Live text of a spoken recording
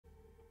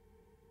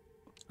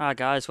Hi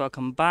guys,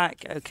 welcome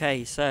back.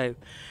 Okay, so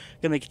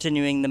gonna be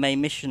continuing the main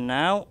mission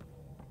now.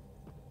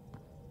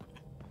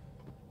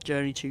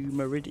 Journey to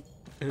Meridian.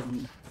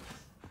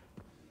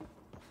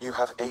 You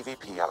have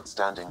AVP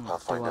outstanding,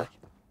 Pathfinder.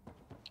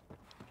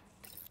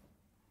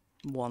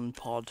 One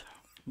pod.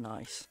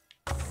 Nice.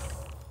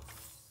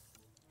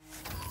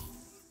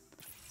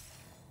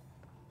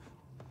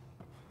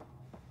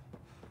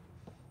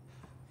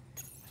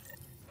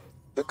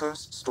 The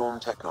Ghost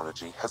Storm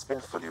technology has been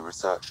fully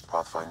researched,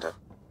 Pathfinder.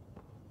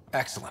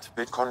 Excellent.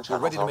 VidCon We're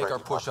ready to make channels our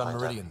push on Pathfinder.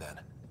 Meridian then.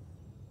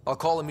 I'll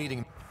call a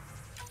meeting.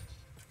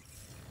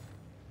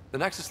 The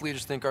Nexus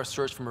leaders think our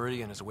search for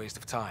Meridian is a waste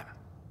of time,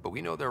 but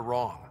we know they're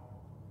wrong.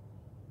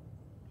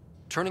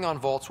 Turning on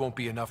vaults won't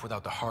be enough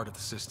without the heart of the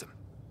system.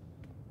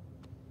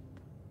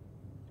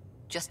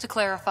 Just to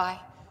clarify,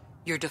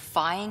 you're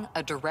defying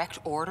a direct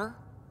order?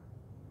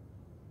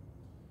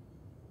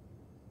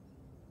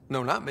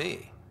 No, not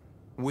me.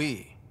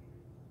 We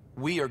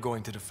are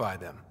going to defy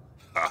them.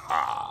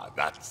 Haha,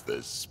 that's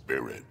the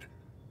spirit.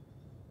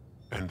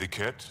 And the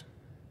kit?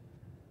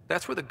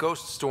 That's where the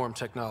Ghost Storm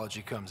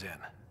technology comes in.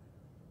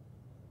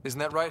 Isn't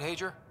that right,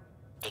 Hager?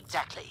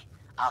 Exactly.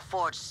 Our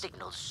forged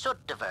signals should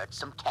divert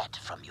some cat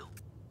from you.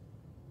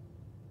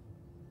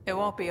 It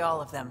won't be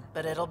all of them,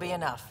 but it'll be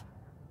enough.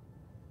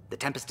 The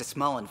Tempest is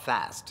small and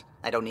fast.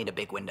 I don't need a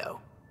big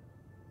window.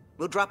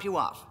 We'll drop you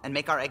off and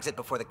make our exit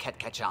before the Ket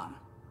catch on.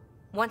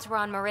 Once we're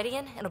on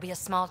Meridian, it'll be a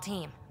small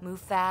team.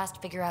 Move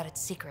fast, figure out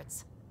its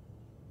secrets.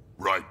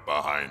 Right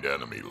behind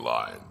enemy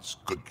lines.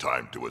 Good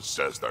time to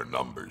assess their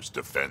numbers,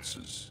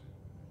 defenses.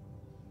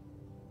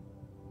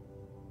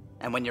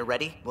 And when you're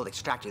ready, we'll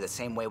extract you the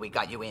same way we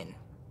got you in.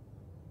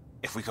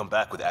 If we come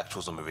back with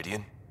actuals on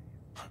Meridian,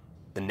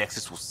 the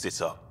Nexus will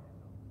sit up.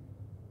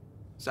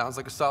 Sounds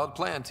like a solid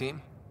plan,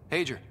 team.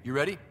 Hager, you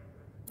ready?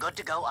 Good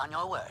to go on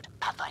your word,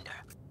 Pathfinder.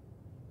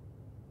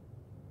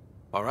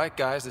 All right,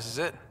 guys, this is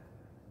it.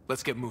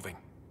 Let's get moving.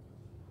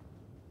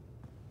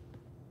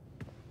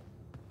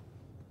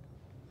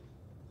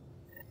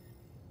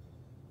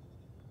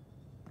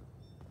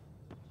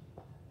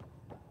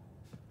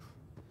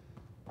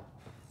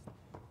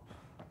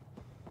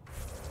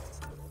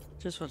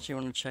 Just what you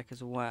want to check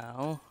as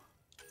well.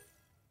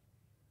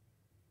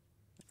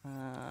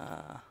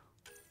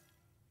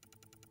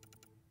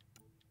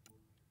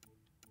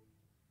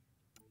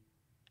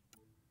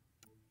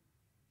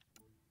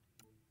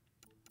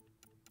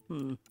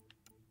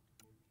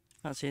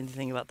 Can't see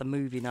anything about the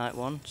movie night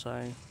one, so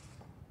Maybe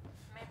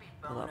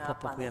will bone that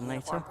pop up on the again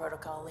uniform later?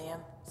 protocol, Liam.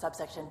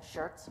 Subsection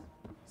shirts.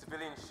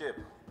 Civilian ship.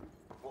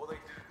 What will they do?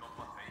 Not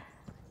my pay.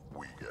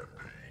 We get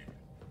paid.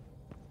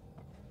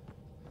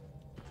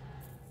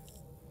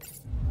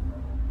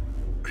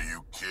 Are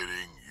you kidding?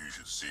 You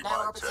should see Now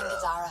my orbiting tab.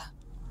 Gazara.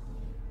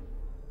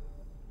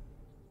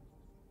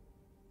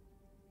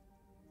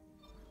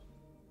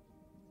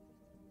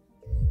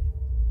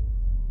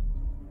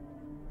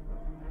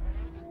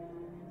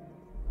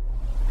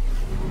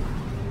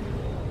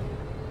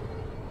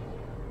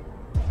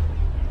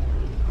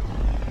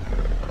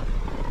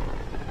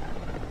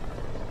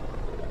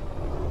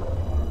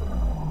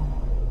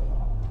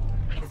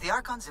 If the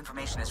Archon's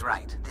information is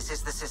right, this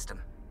is the system.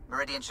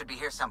 Meridian should be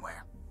here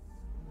somewhere.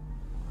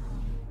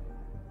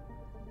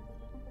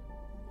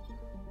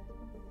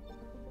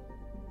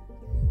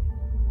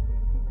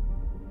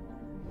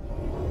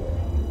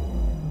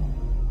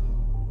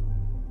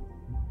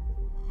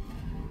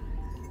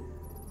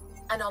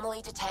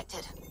 Anomaly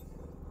detected.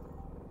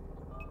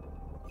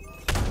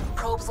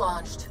 Probes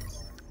launched.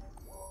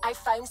 I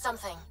found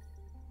something.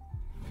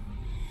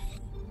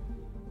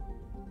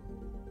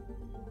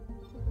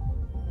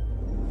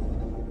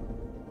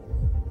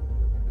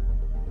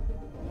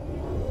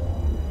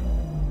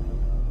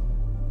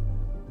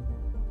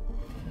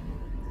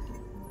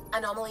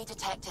 Anomaly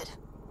detected.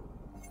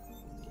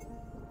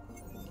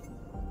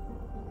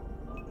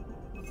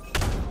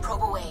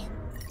 Probe away.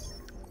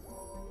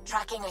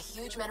 Tracking a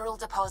huge mineral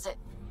deposit.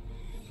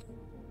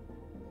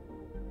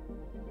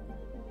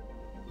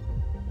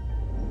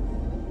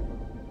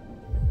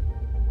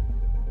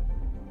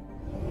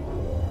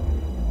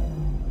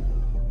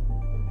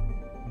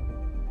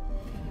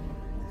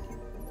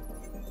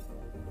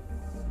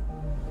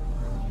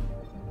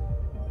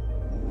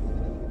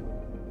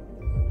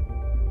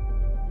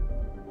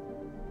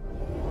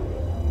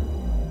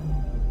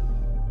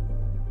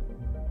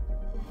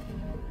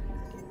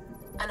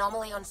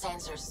 Anomaly on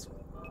sensors.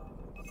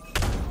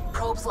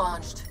 Probes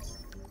launched.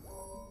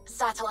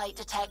 Satellite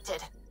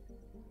detected.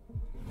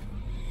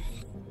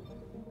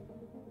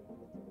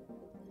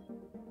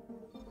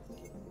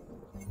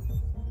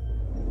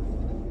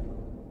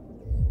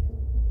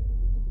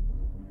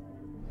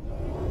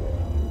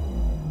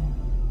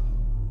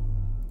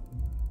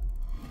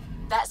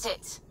 That's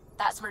it.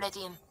 That's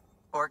Meridian.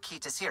 Or Key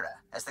to Sierra,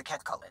 as the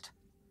Ket call it.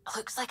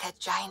 Looks like a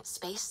giant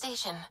space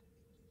station.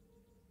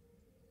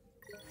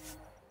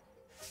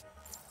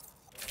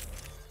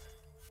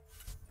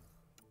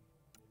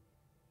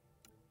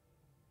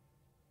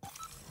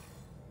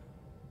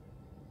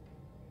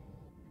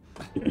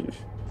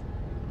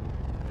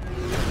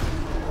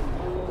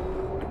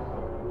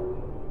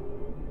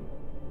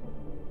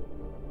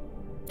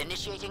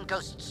 Activating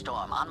Ghost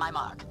Storm on my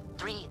mark.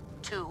 3,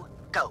 2,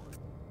 go.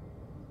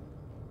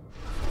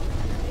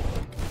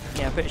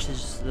 Yeah, I'm pretty sure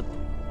this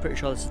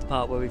is the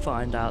part where we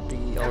find out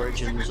the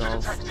origins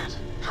of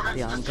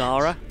the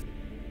Angara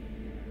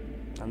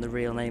and the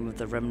real name of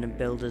the remnant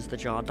builders, the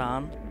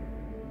Jardan.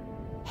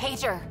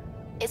 Hager,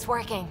 it's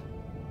working.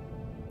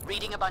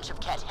 Reading a bunch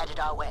of Ket headed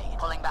our way.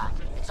 Pulling back.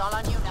 It's all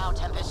on you now,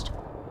 Tempest.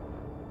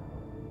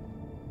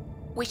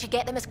 We should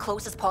get them as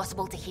close as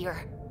possible to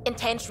here.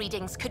 Intense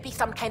readings could be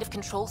some kind of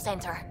control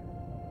center.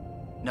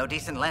 No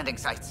decent landing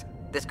sites.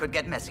 This could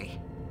get messy.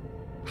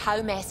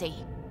 How messy?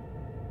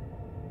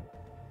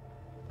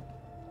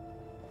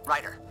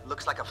 Ryder,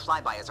 looks like a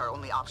flyby is our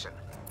only option.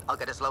 I'll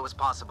get as low as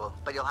possible,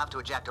 but you'll have to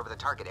eject over the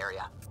target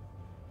area.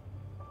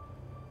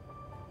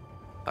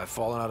 I've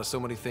fallen out of so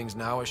many things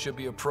now, I should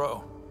be a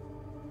pro.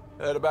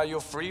 Heard about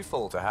your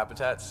freefall to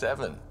Habitat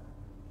 7.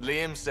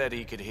 Liam said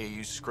he could hear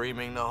you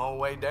screaming the whole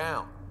way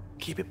down.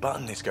 Keep it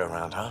buttoned this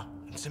go-round, huh?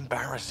 It's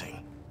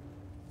embarrassing.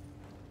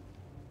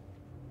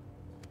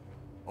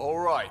 All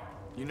right,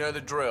 you know the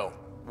drill.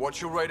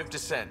 What's your rate of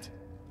descent?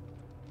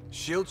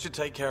 Shield should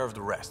take care of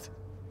the rest.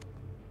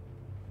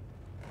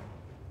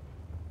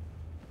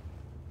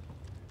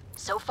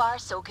 So far,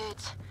 so good.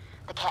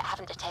 The Ket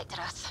haven't detected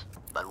us.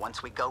 But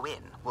once we go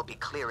in, we'll be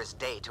clear as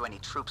day to any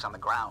troops on the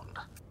ground.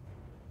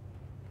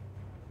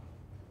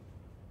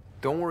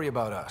 Don't worry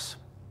about us.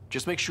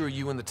 Just make sure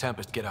you and the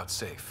Tempest get out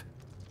safe.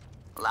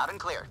 Loud and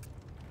clear.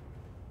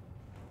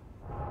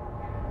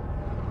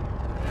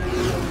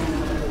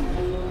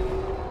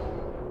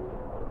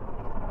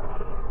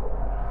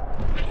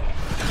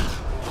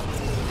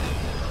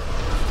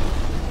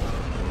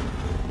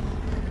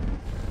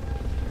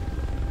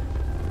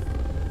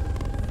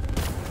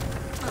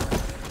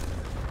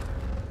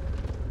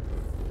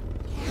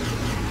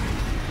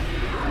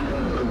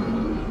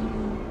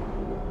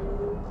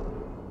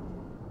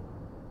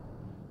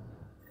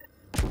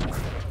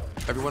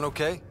 Everyone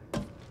okay?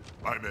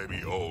 I may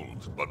be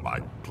old, but my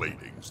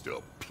plating's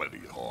still plenty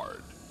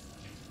hard.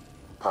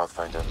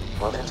 Pathfinder,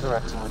 while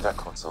interacting with that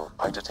console,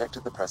 I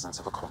detected the presence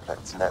of a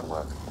complex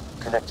network,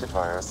 connected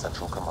via a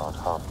central command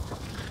hub.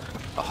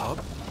 A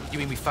hub? You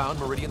mean we found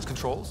Meridian's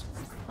controls?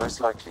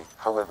 Most likely,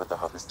 however, the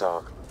hub is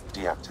dark,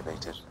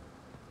 deactivated.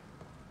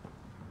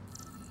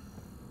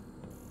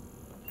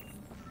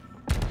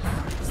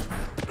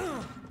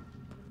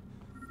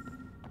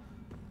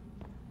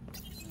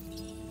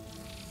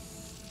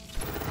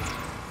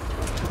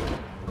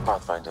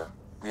 Pathfinder,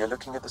 we are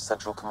looking at the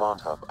central command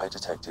hub I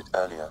detected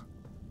earlier.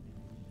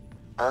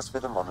 As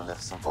with the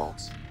monoliths and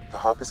vaults, the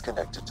hub is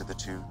connected to the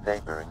 2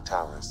 neighboring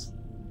towers.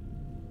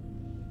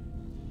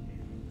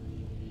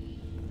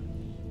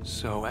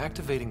 So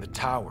activating the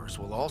towers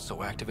will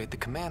also activate the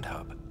command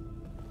hub.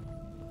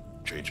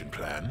 Change in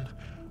plan?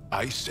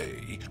 I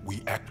say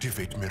we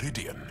activate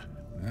Meridian.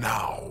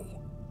 Now.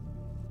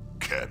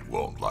 Ket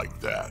won't like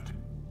that.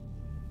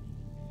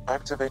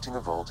 Activating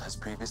a vault has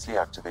previously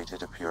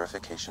activated a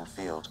purification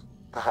field.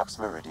 Perhaps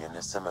Meridian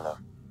is similar.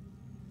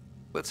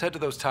 Let's head to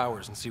those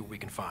towers and see what we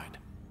can find.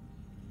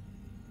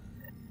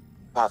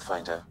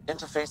 Pathfinder,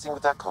 interfacing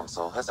with that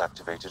console has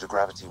activated a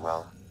gravity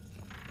well.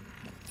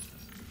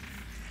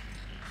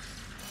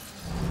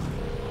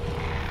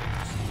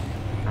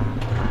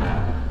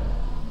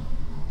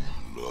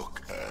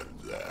 Look at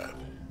that.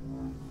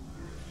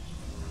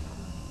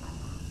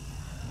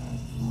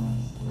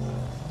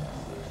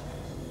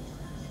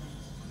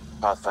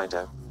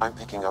 Pathfinder, I'm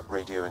picking up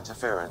radio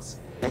interference.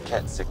 A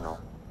Ket signal.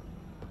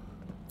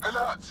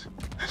 Alert!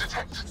 The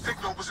detected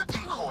signal was a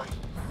decoy.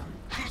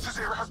 Key to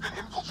Zero has been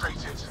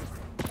infiltrated.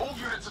 All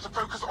units are to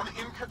focus on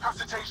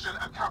incapacitation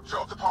and capture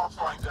of the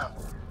Pathfinder.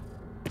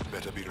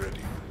 Better be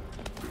ready.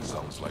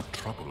 Sounds like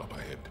trouble up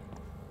ahead.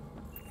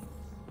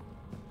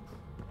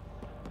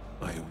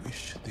 I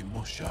wish the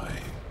Moshai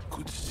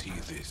could see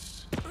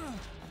this.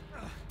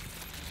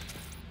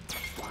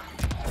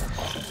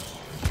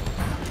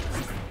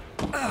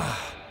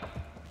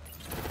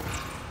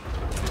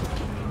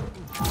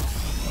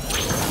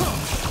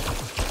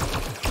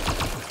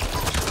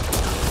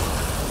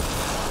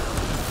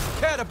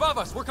 Cat above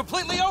us! We're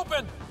completely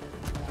open!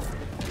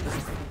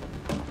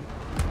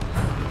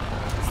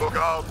 Look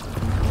out!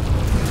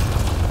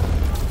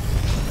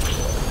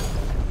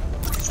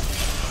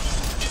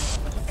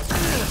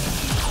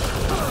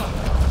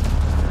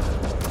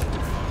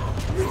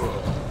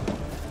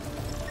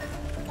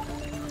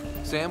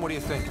 Sam, what do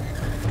you think?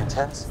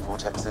 Intense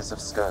vortexes of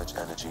scourge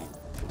energy.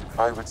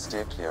 I would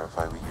steer clear if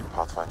I were you,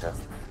 Pathfinder.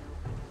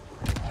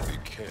 The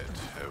Ket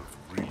have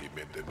really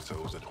made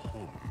themselves at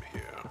home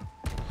here.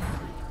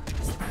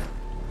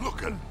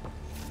 Look at...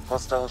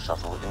 Hostile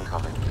shuttle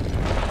incoming.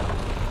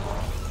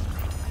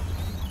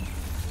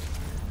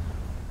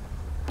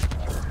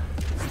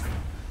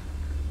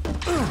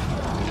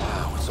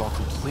 Wow, it's all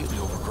completely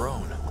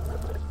overgrown.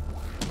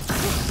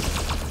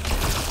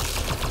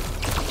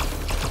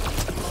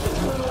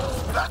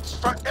 That's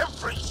for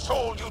every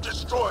soul you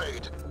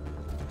destroyed!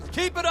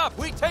 Keep it up!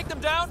 We take them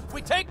down,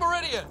 we take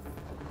Meridian!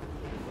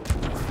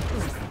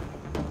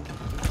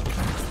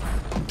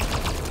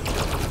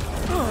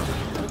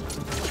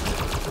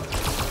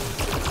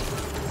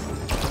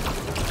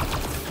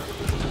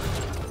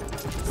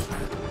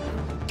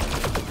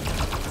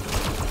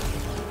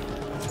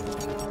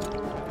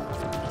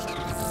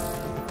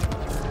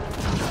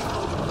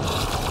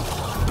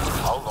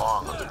 How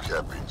long have the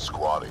Ket been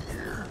squatting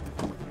here?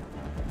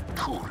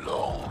 Too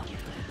long.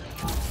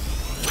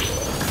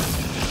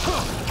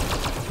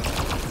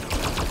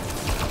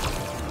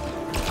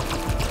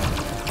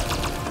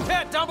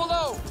 Cat, down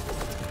below!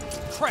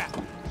 Crap!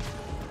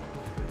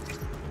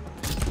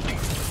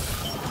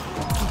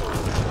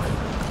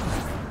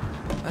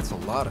 That's a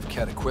lot of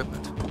Cat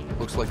equipment.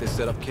 Looks like they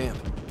set up camp.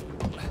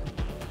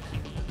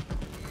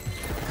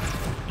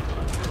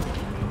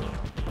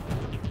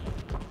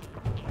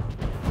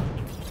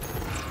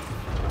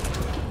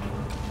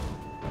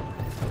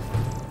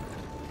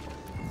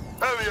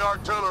 Heavy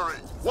artillery!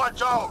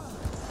 Watch out!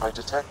 I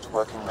detect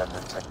working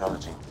remnant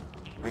technology.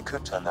 We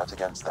could turn that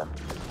against them.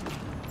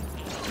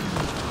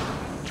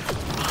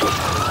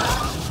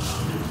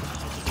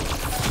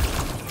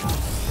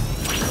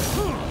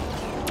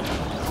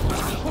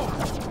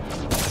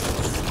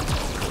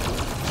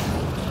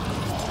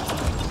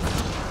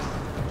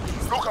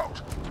 Look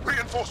out!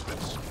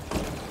 Reinforcements!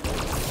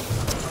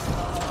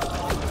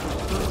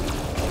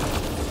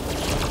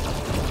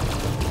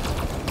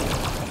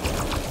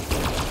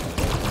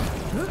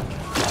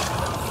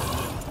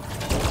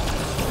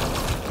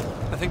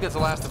 I think that's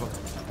the last of them.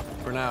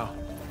 For now.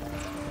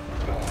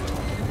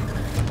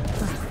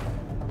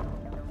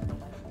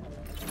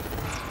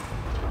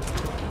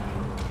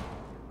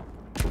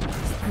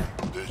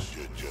 This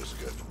shit just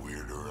gets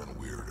weirder and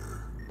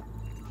weirder.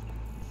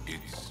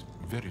 It's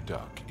very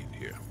dark in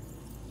here.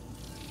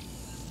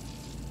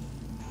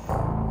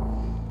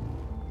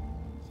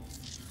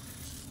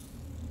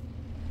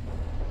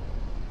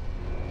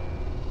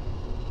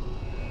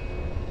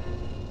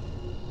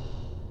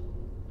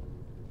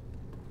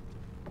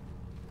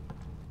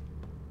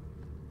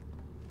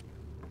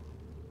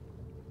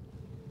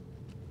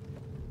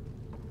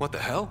 What the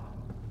hell?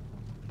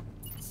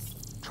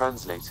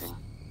 Translating.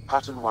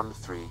 Pattern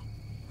 1-3.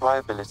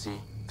 Viability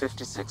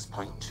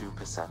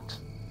 56.2%.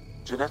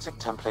 Genetic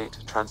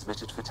template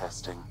transmitted for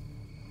testing.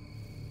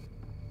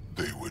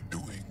 They were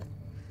doing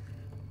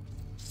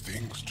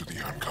things to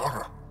the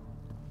Angara.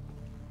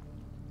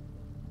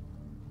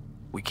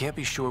 We can't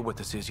be sure what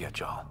this is yet,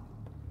 Jarl.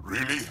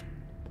 Really?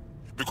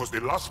 Because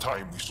the last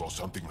time we saw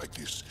something like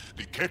this,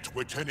 the Ket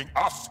were turning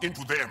us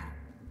into them.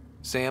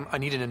 Sam, I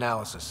need an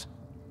analysis.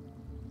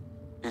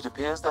 It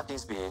appears that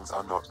these beings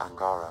are not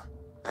Angara.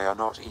 They are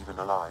not even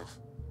alive.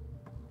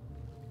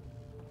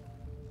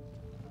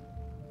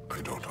 I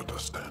don't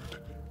understand.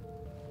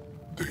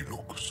 They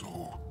look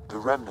so... The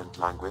remnant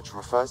language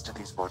refers to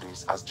these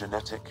bodies as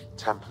genetic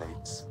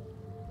templates.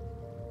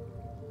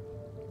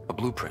 A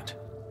blueprint.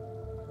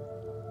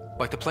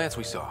 Like the plants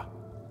we saw.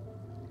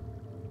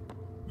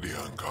 The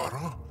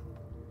Angara?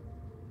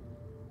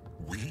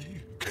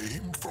 We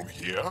came from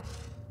here?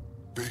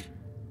 They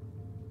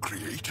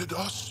created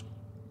us?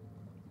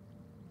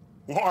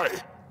 Why?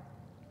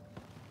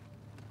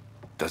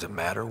 Does it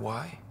matter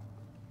why?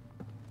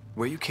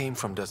 Where you came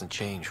from doesn't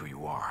change who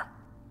you are.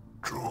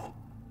 True.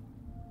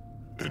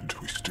 And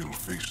we still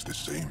face the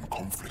same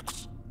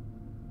conflicts.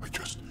 I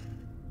just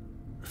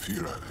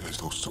feel as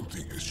though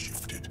something has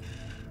shifted.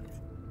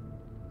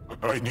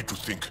 I need to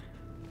think.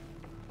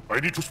 I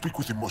need to speak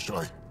with him,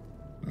 Moshai.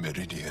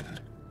 Meridian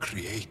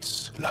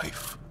creates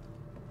life.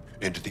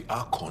 And the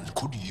Archon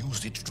could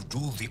use it to do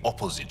the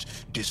opposite.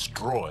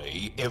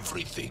 Destroy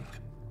everything.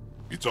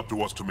 It's up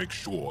to us to make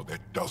sure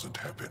that doesn't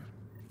happen.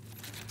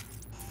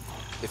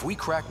 If we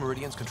crack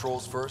Meridian's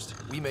controls first,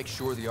 we make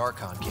sure the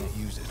Archon can't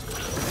use it.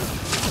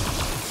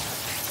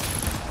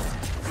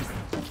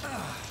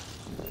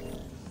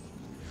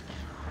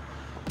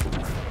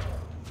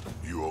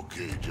 You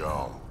okay,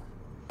 Jarl?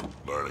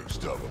 Learning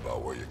stuff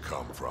about where you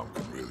come from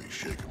can really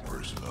shake a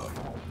person up.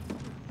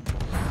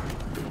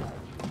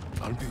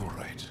 I'll be all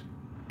right.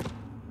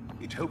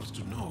 It helps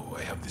to know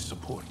I have the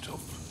support of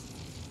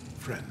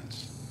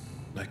friends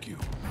like you.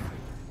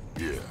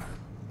 Yeah,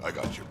 I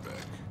got your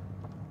back.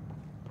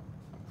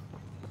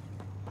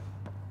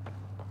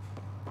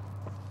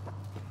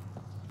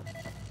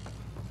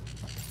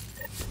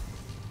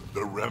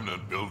 The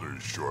Remnant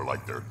builders sure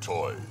like their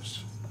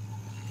toys.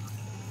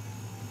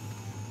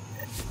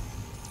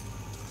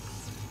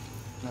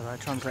 Alright,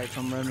 translate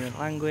from Remnant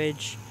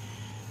language.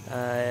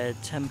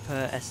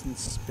 Temper,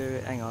 essence,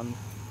 spirit. Hang on.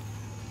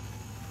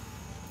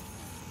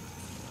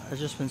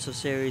 Adjustments of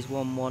series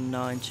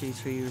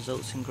 11923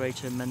 results in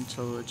greater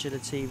mental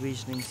agility.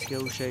 Reasoning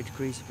skills show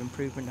degrees of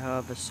improvement.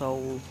 However,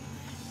 soul,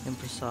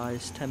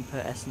 imprecise.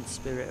 Temper, essence,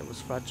 spirit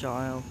was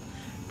fragile.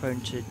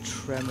 Prone to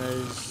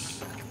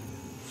tremors,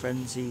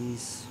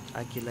 frenzies,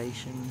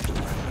 agulation. I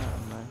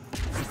don't know.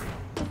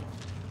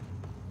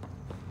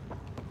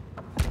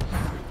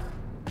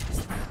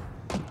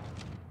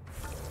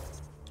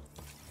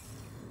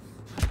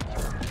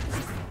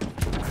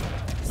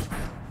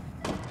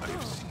 I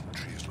have seen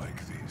trees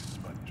like this,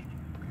 but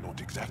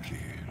not exactly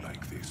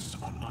like this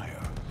on Aya.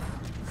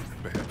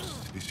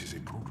 Perhaps this is a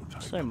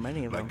prototype. So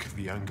many of them. Like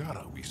the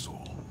Angara we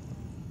saw.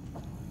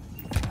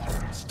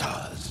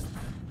 Stars.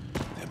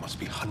 There must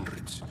be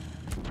hundreds.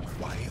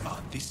 Why are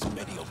this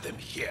many of them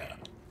here?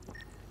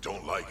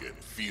 Don't like it.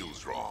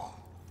 Feels wrong.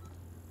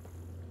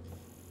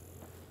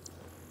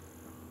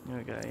 There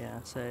we go, yeah,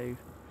 so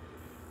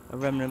a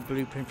remnant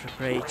blueprint for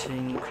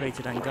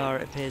created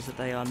Angara. It appears that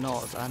they are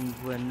not and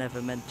were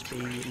never meant to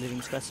be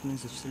living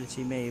specimens. The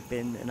facility may have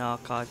been an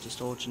archive to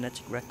store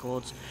genetic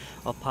records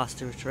of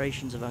past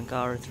iterations of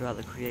Angara throughout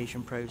the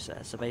creation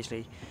process. So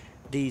basically,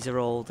 these are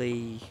all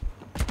the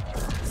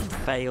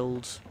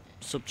failed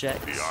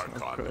subjects The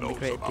Archon that knows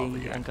created about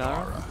the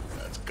Angara.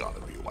 That's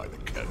gotta be why the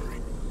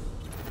Kettering.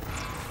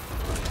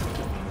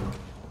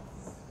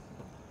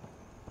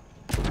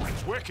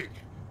 It's working.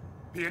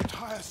 The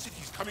entire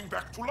city's coming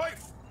back to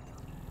life.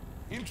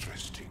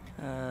 Interesting.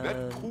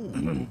 That pool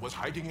was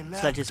hiding in labs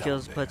Selected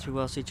skills down appear there. to be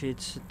well suited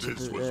to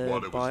This was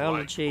what the it was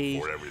biology.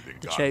 like before everything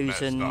The got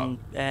chosen messed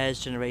heirs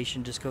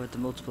generation discovered the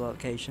multiple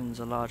applications.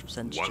 A large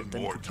percentage One of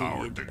them more completely tower to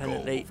go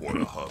independently. before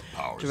the hub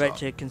powers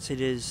Director up.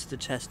 considers the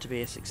test to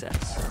be a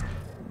success.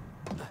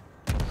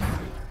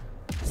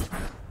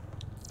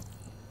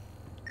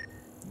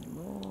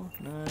 More?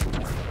 No.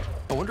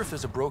 I wonder if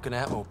there's a broken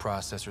atmo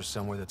processor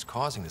somewhere that's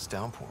causing this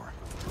downpour.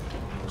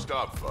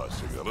 Stop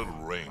fussing. A little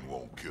rain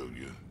won't kill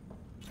you.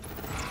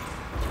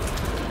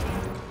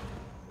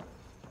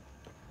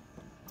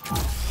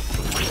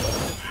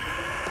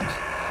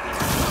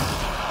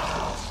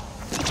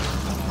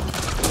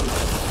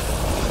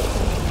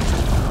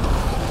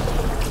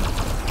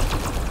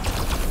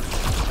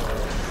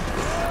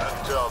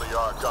 Tell the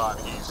Archon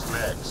he's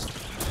next.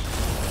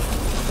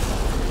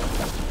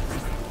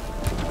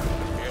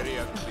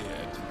 Area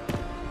cleared.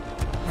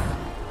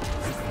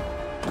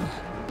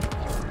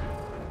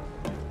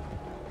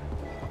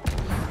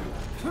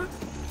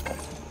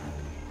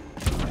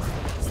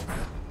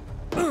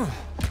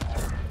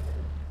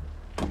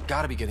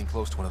 Gotta be getting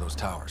close to one of those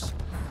towers.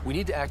 We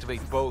need to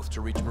activate both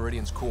to reach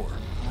Meridian's core.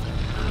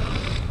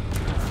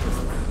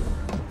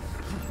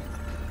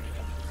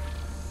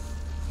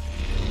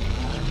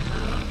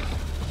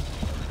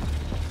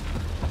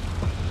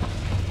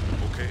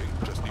 Okay,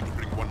 just need to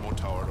bring one more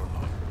tower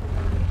online.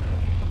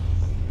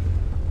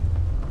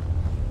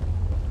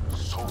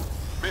 So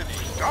many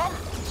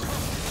guns!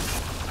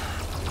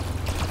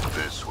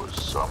 This was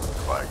some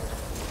fight.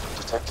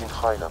 Detecting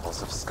high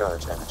levels of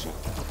Scourge energy.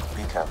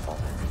 Be careful.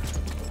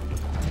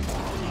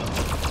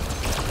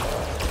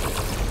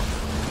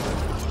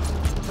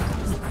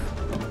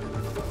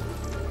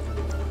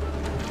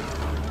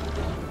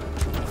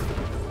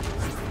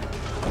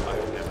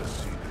 I've never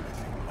seen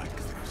anything like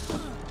this.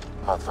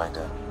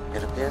 Pathfinder,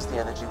 it appears the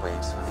energy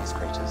waves from these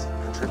craters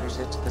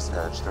contributed to the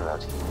Scourge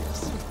throughout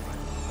Helios.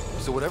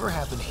 So whatever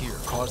happened here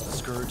caused the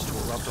Scourge to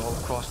erupt all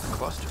across the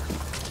cluster.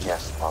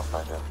 Yes,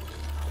 Pathfinder.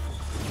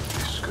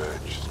 The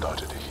Scourge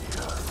started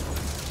here.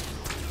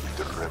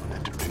 The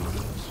remnant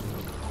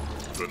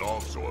rings. Could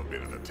also have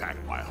been an attack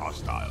by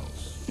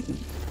hostiles.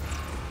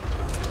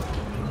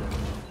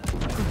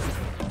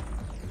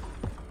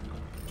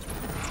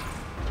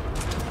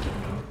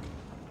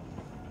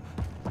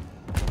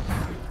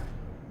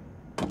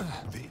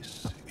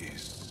 This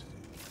is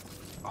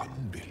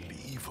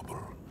unbelievable.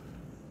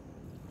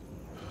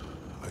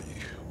 I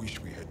wish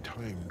we had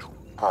time to...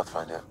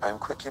 Pathfinder, I am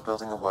quickly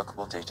building a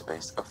workable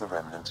database of the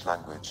remnant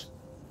language.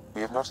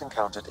 We have not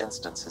encountered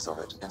instances of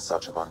it in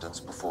such abundance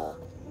before.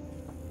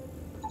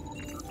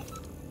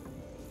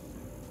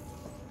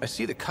 I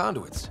see the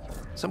conduits.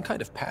 Some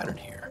kind of pattern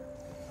here.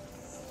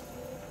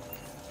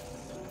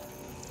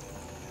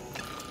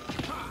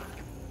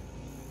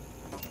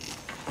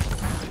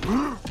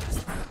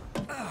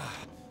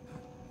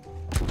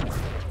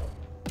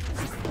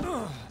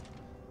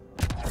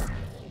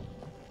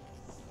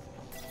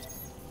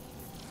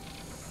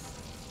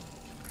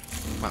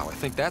 Wow, I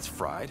think that's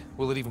fried.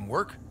 Will it even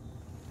work?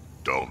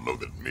 Don't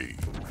look at me.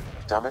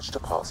 Damage to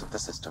parts of the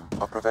system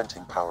are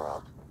preventing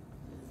power-up.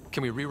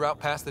 Can we reroute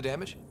past the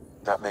damage?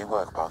 That may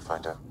work,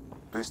 Pathfinder.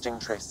 Boosting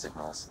trace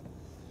signals.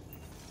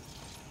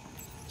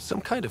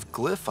 Some kind of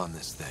glyph on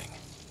this thing.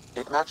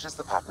 It matches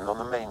the pattern on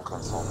the main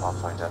console,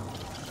 Pathfinder.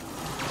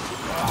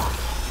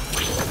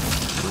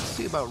 Let's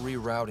see about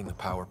rerouting the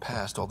power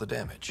past all the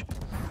damage.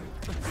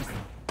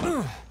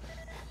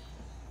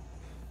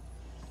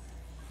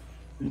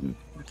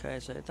 Okay,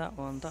 so that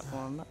one, that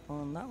one, that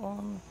one, that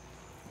one.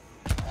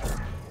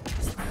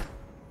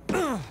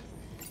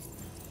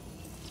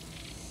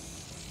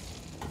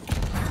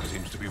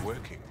 Seems to be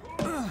working.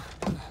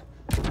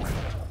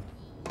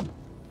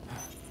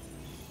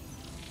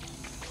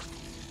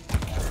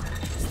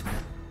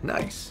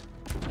 Nice.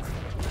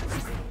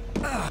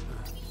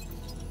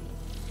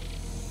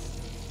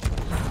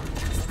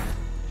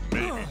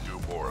 Maybe do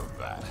more of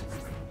that.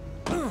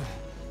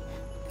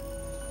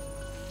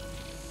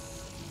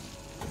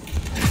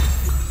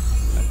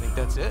 I think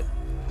that's it.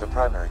 The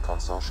primary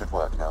console should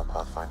work now,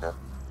 Pathfinder.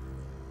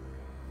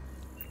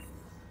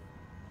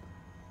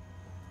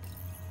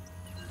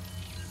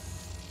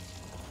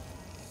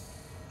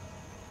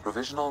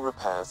 Provisional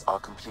repairs are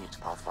complete,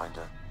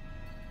 Pathfinder.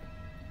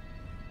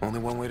 Only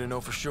one way to know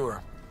for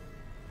sure.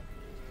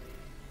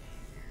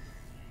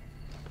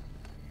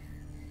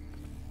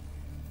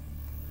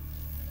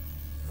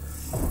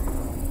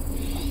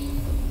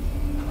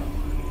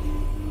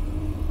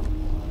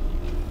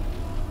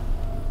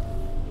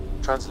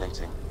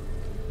 Translating.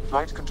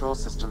 Flight control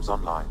systems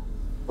online.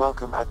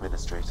 Welcome,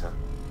 Administrator.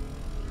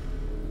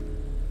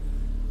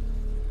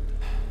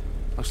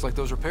 Looks like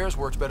those repairs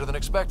worked better than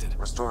expected.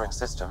 Restoring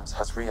systems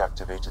has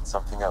reactivated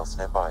something else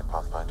nearby,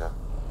 Pathfinder.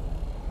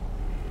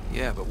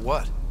 Yeah, but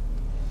what?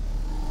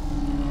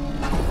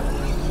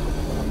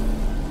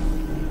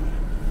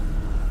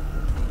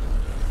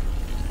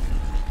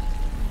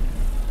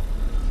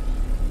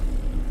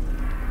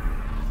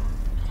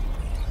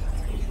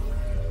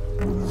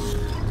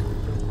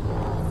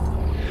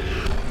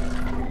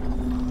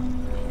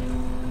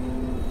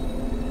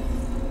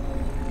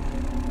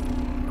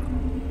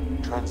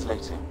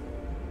 Translating.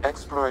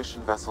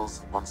 Exploration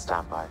vessels on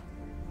standby.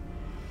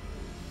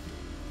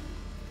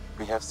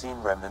 We have seen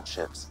remnant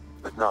ships,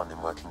 but none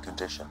in working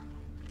condition.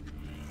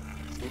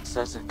 It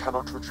says it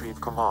cannot retrieve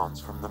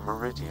commands from the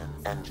Meridian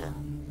engine.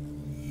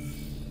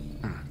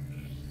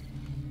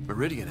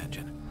 Meridian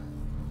engine.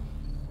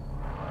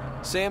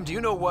 Sam, do you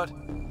know what?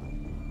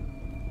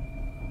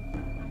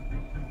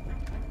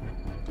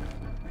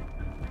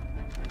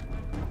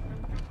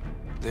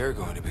 They're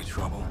going to be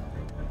trouble.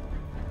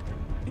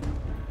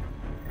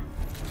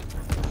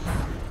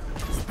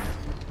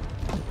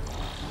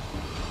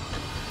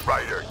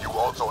 Ryder, you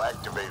also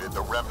activated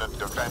the remnant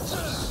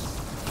defenses.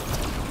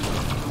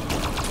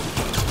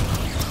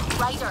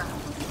 Ryder,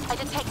 I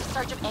detect a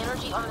surge of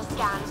energy on the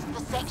scans.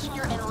 The section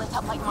you're in lit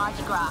up like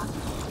Mardi Gras.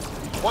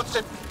 What's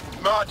it?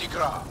 Mardi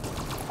Gras?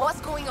 What's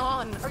going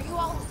on? Are you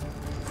all...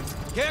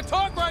 Can't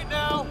talk right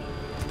now!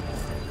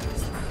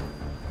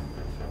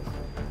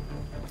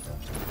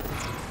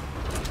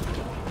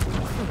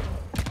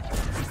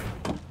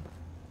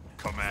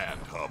 Command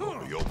hub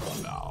will be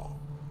open now.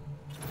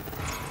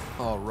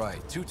 All right,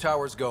 2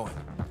 towers going.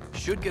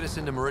 Should get us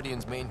into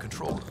Meridian's main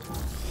control room.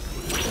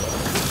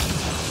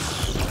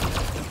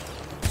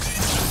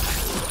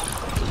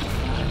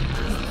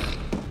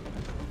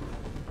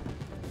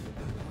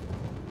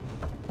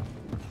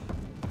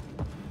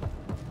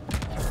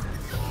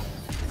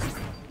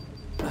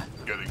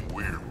 Getting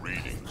weird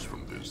readings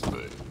from this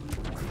thing.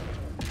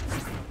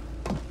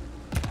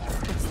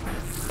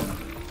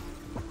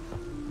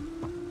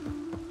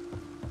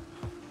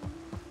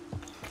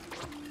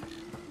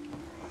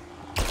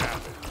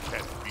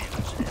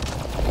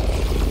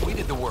 We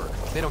did the work.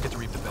 They don't get to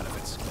reap the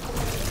benefits.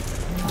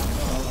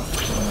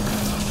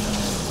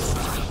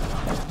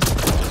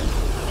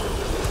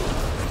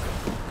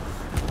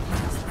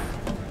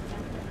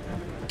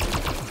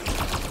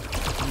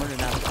 I'm wondering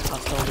how to get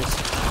past all this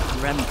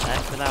REM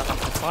tech without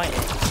having to fight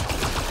it.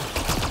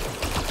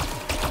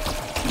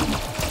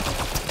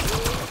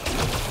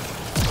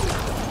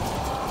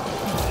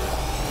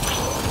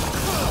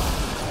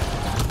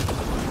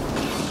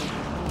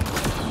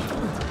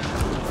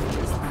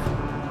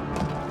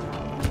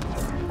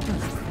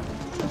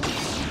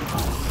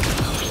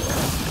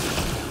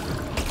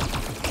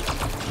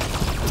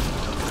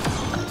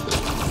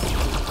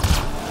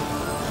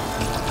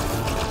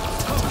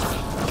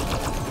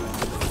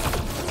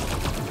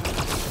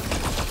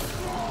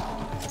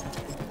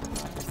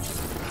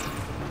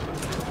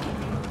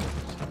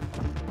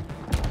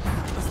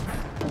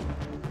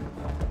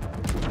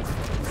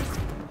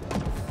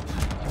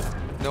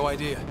 No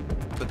idea,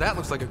 but that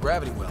looks like a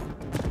gravity well.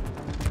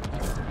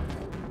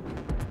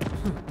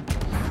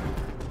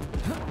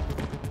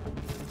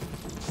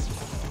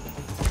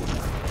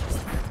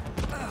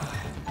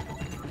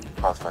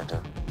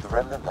 Pathfinder, the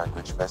remnant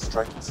language bears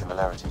striking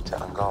similarity to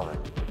Angaran.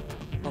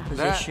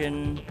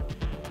 Opposition,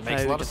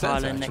 makes a lot code of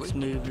sense, pilot, next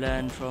actually. move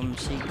learned from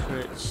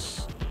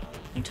secrets,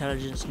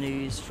 intelligence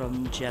news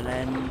from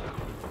Jelen.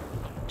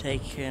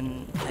 Take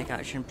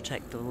action,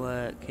 protect the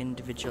work.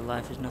 Individual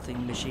life is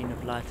nothing, machine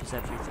of life is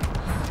everything.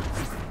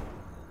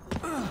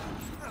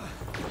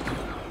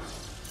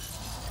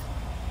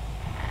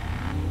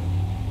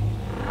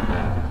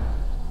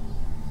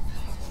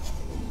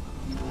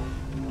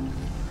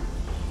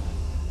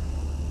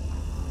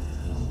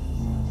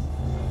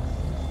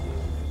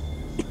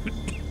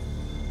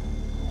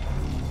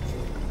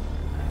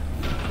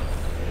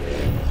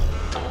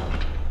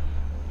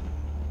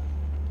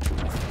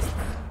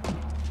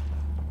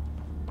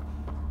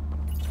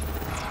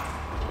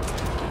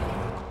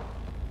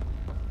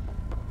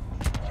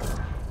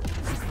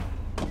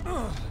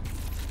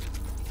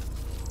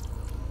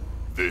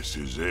 This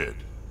is it.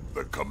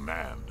 The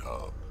command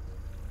hub.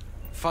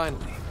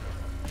 Finally.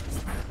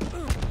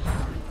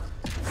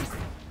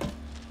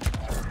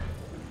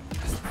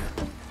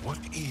 What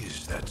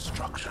is that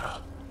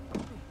structure?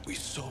 We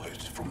saw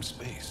it from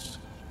space.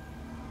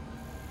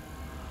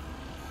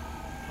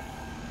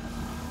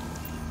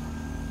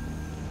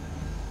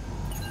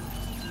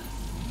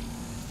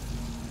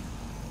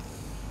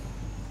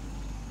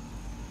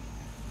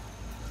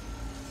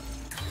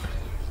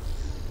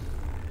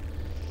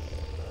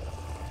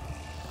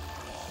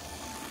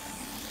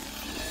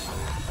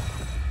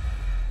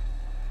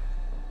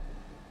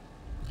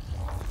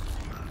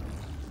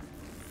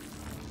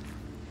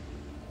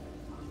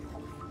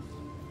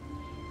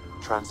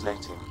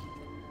 Translating.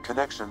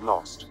 Connection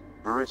lost.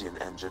 Meridian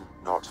engine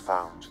not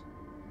found.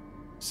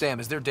 Sam,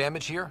 is there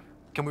damage here?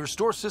 Can we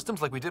restore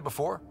systems like we did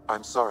before?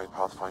 I'm sorry,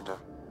 Pathfinder.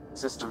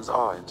 Systems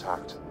are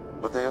intact,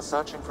 but they are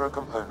searching for a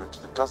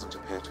component that doesn't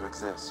appear to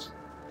exist.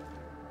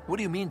 What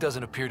do you mean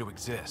doesn't appear to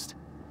exist?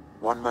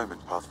 One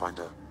moment,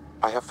 Pathfinder.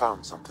 I have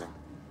found something.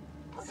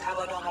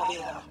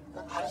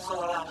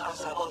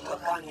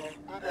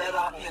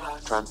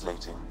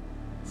 Translating.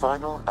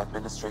 Final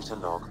Administrator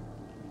log.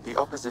 The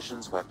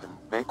opposition's weapon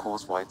may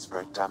cause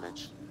widespread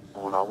damage.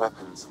 All our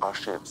weapons, our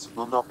ships,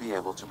 will not be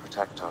able to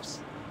protect us.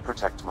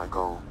 Protect my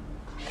goal.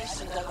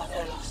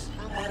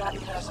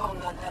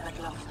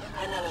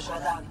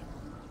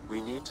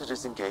 We need to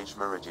disengage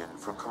Meridian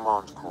from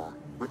Command Core,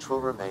 which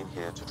will remain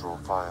here to draw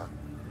fire.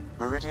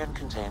 Meridian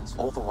contains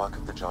all the work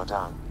of the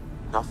Jardin.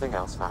 Nothing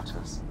else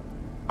matters.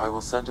 I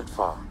will send it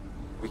far.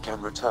 We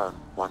can return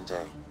one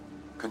day.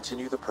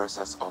 Continue the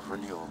process of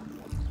renewal.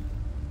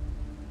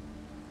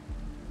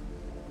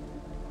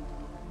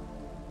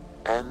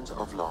 End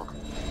of log.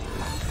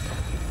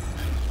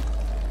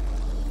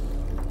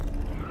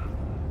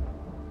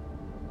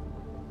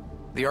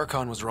 The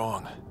Archon was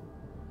wrong.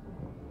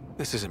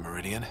 This isn't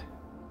Meridian.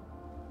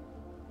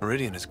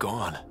 Meridian is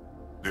gone.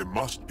 There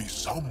must be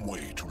some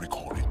way to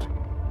recall it.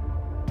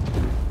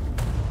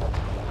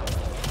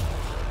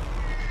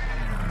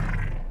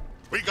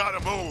 We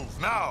gotta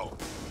move, now!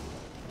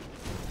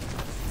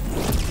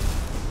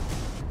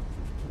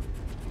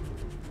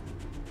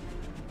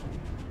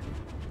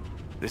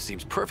 This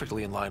seems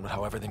perfectly in line with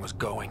how everything was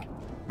going.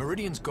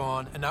 Meridian's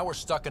gone, and now we're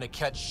stuck in a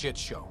Ket shit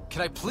show.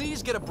 Can I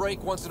please get a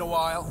break once in a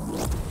while?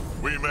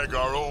 We make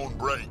our own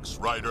breaks,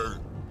 Ryder.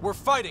 We're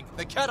fighting.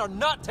 The Ket are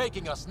not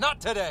taking us, not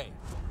today.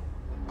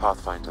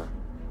 Pathfinder,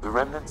 the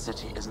Remnant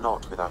City is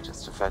not without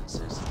its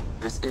defenses.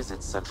 This is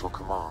its central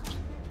command.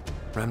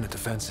 Remnant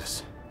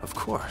defenses, of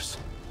course.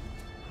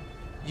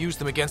 Use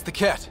them against the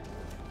Ket.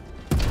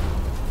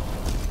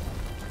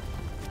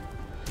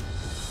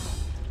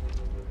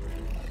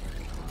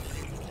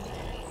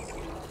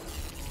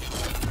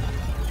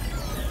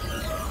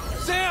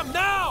 Sam,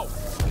 now!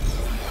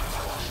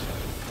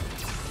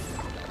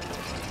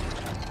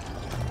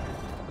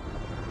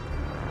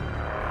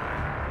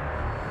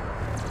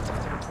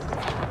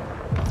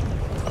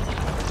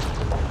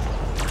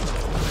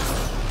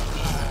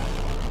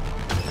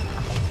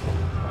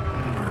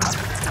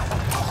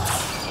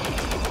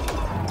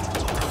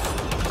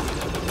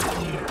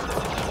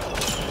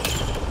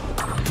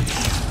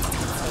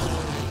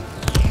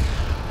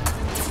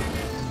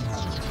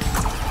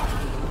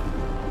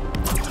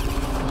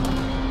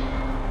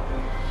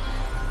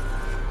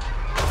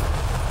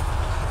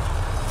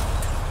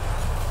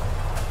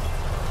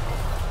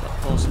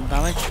 Some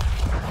damage.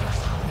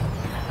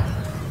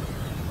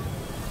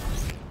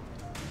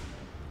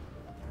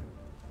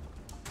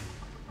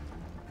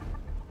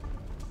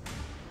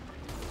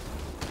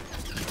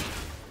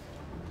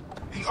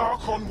 The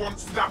Archon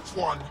wants that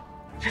one.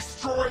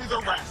 Destroy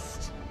the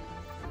rest.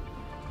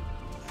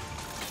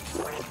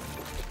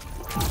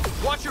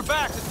 Watch your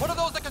backs. It's one of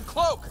those that can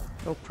cloak.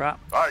 Oh crap.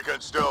 I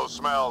can still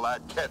smell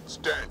that Ket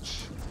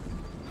stench.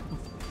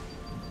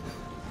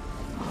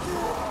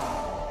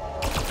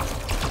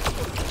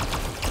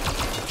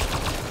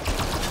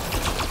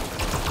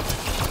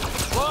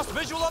 Lost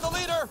visual on the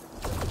leader!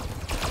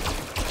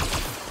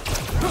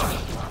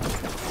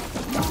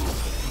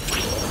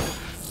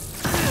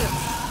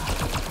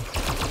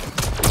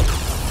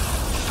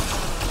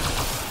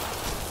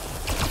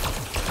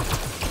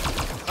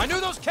 I knew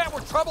those Ket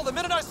were trouble the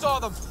minute I saw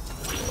them!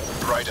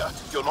 Ryder,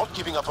 you're not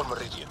giving up on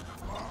Meridian.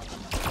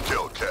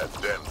 Kill Ket,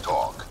 then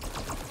talk.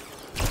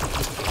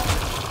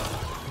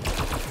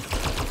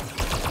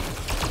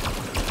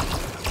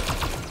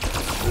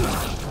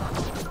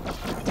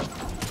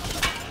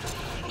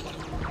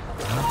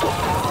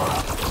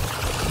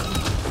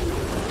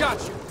 Got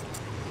you!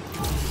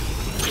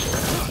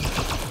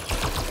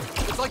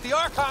 It's like the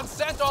Archon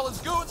sent all his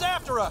goons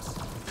after us!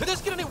 Could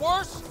this get any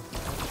worse?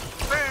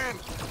 Man!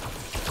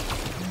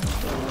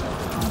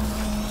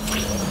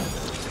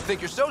 You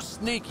think you're so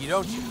sneaky,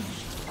 don't you?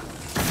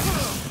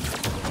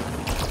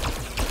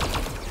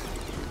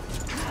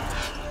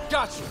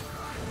 Got you!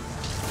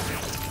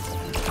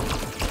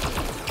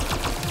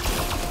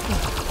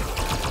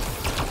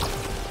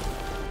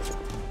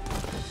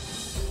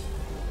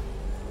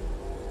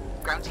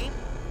 Ground team,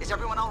 is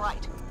everyone all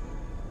right?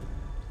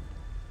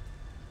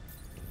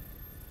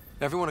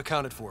 Everyone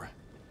accounted for.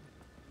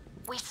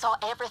 We saw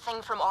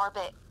everything from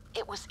orbit.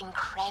 It was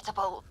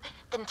incredible.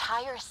 The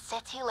entire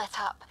city lit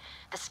up.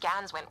 The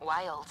scans went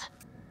wild.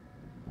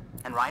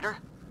 And Ryder,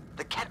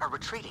 the Ket are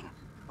retreating.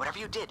 Whatever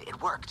you did,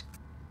 it worked.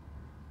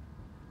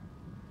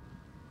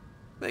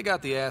 They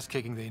got the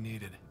ass-kicking they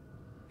needed.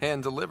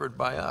 Hand-delivered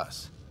by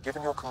us.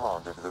 Given your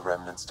command over the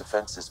Remnant's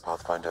defenses,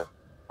 Pathfinder,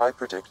 I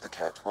predict the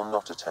Ket will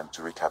not attempt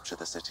to recapture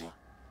the city.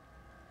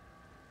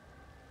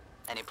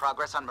 Any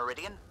progress on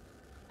Meridian?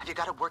 Have you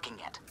got it working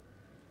yet?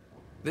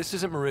 This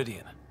isn't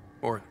Meridian.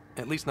 Or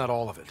at least not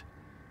all of it.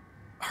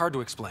 Hard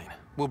to explain.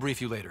 We'll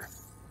brief you later.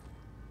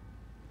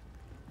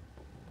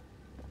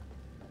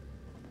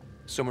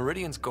 So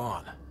Meridian's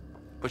gone.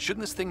 But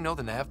shouldn't this thing know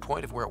the nav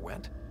point of where it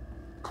went?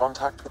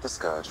 Contact with the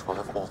Scourge will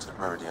have altered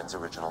Meridian's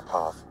original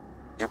path.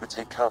 It would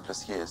take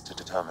countless years to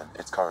determine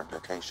its current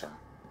location.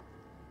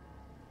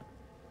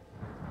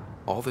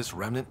 All this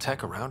remnant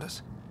tech around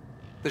us?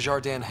 The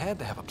Jardin had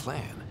to have a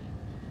plan.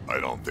 I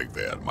don't think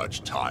they had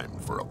much time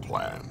for a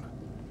plan.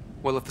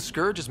 Well, if the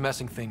Scourge is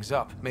messing things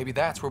up, maybe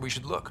that's where we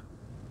should look.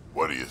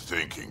 What are you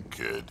thinking,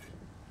 kid?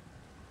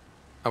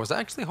 I was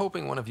actually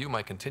hoping one of you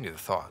might continue the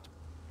thought.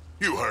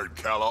 You heard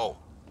Kello.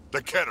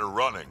 The Ket are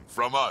running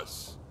from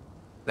us.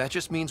 That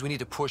just means we need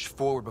to push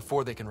forward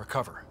before they can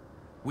recover.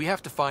 We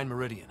have to find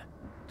Meridian.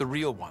 The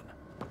real one.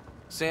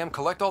 Sam,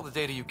 collect all the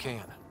data you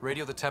can.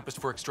 Radio the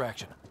Tempest for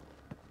extraction.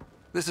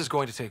 This is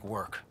going to take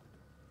work.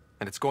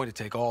 And it's going to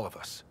take all of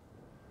us.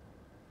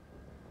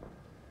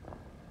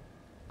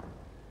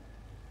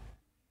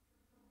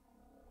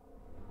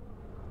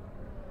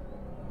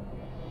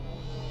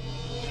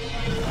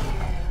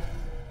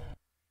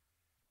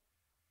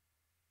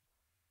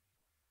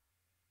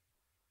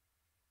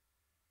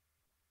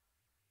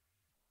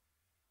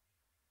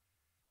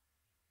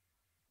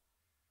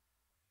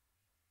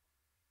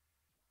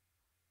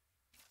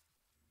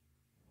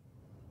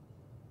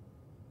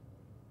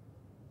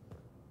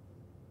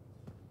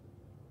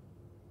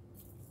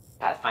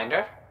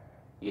 Pathfinder,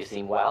 you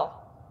seem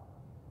well.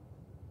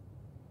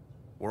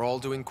 We're all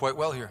doing quite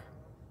well here.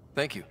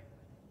 Thank you.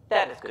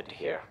 That is good to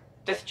hear.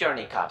 This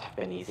journey can't have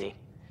been easy.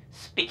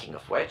 Speaking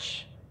of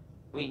which,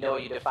 we know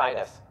you defied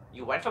us.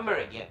 You went for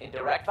Meridian in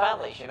direct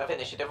violation of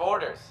initiative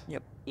orders.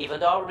 Yep. Even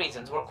though our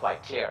reasons were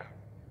quite clear.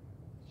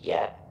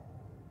 Yet,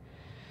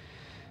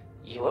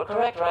 you were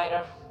correct,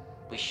 Ryder.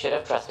 We should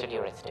have trusted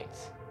your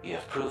instincts. You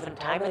have proven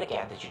time and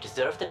again that you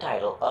deserve the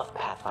title of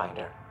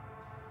Pathfinder.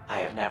 I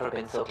have never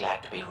been so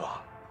glad to be wrong.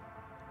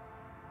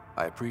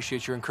 I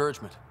appreciate your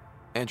encouragement,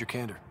 and your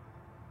candor.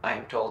 I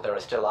am told there are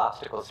still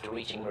obstacles to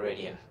reaching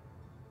Meridian.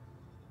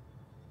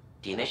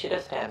 The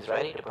Initiative stands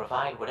ready to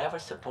provide whatever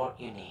support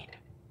you need.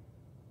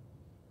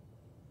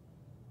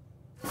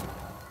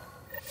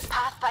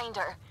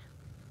 Pathfinder,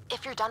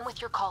 if you're done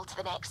with your call to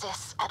the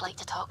Nexus, I'd like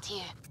to talk to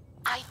you.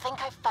 I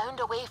think I've found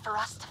a way for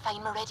us to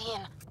find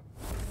Meridian.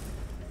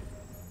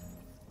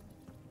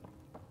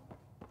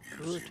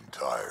 You seem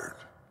tired.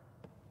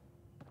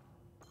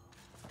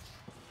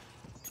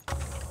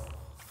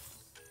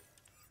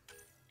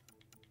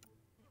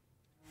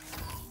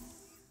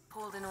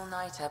 Pulled an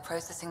all-nighter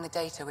processing the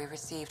data we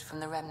received from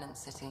the Remnant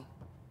City.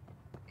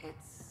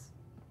 It's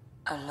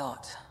a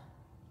lot.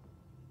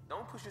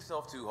 Don't push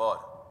yourself too hard.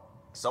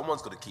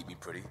 Someone's got to keep me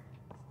pretty.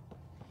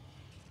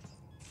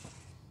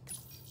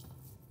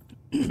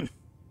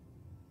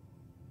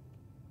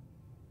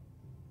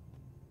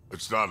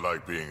 It's not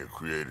like being a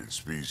created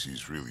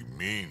species really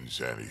means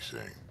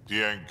anything.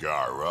 The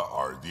Angara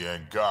are the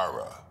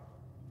Angara.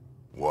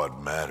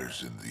 What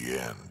matters in the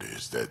end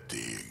is that they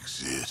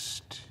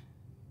exist.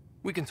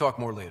 We can talk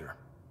more later.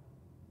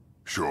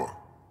 Sure.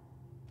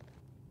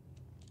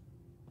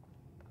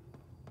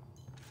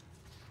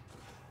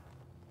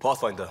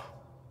 Pathfinder,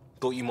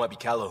 thought you might be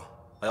Callow.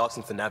 I asked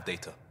him for nav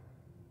data.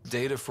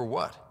 Data for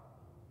what?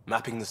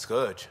 Mapping the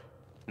Scourge.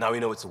 Now we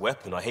know it's a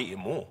weapon, I hate it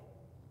more.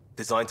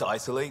 Designed to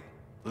isolate,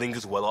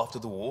 lingers well after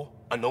the war.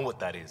 I know what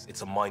that is.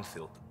 It's a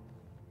minefield.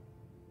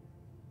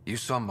 You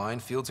saw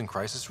minefields in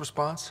crisis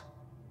response?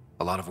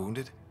 A lot of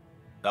wounded?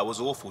 That was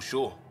awful,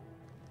 sure.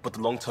 But the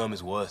long term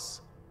is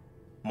worse.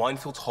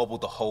 Minefields hobble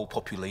the whole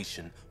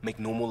population, make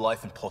normal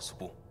life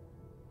impossible.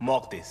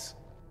 Mark this.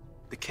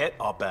 The Ket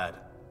are bad,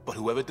 but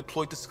whoever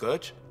deployed the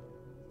Scourge,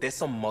 they're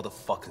some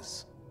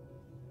motherfuckers.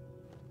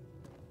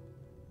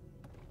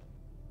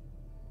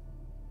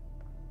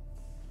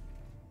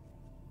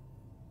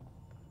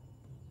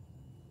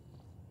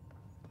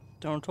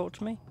 Don't want to talk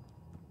to me?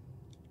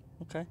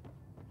 Okay.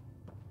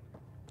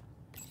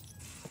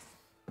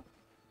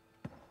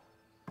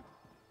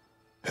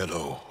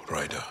 Hello,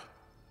 Ryder.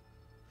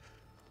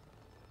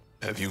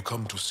 Have you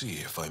come to see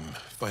if I'm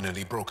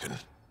finally broken?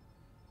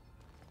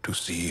 To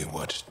see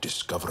what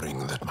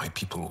discovering that my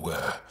people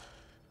were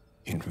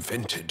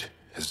invented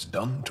has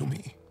done to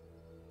me?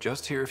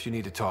 Just here if you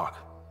need to talk.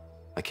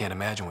 I can't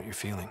imagine what you're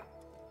feeling.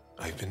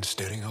 I've been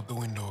staring out the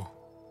window,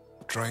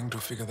 trying to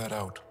figure that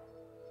out.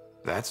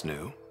 That's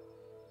new.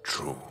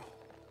 True.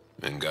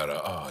 Angara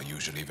are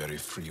usually very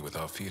free with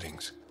our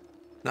feelings.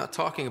 Not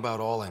talking about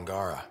all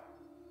Angara.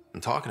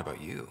 I'm talking about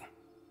you.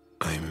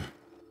 I'm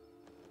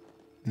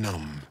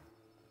numb.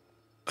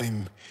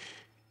 I'm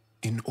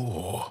in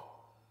awe.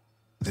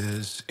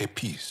 There's a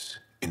peace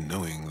in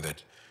knowing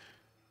that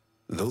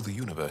though the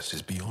universe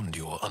is beyond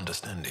your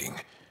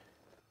understanding,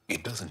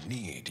 it doesn't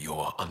need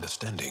your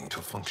understanding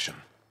to function.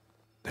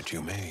 That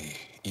you may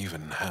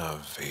even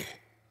have a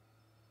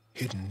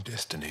hidden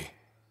destiny.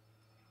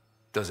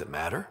 Does it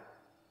matter?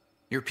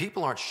 Your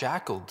people aren't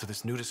shackled to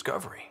this new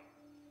discovery.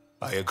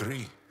 I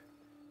agree.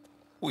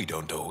 We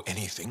don't owe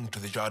anything to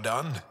the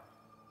Jardin.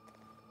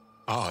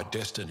 Our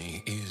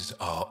destiny is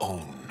our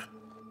own.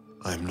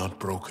 I'm not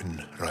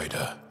broken,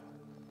 Ryder.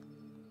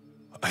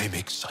 I'm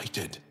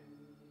excited.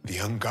 The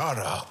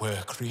Angara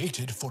were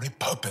created for a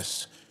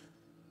purpose.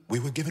 We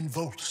were given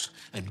vaults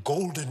and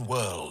golden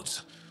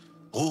worlds,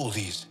 all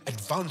these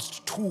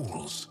advanced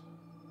tools.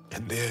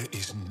 And there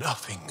is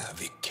nothing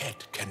the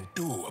Ket can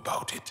do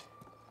about it.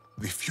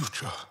 The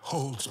future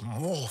holds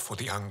more for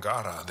the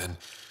Angara than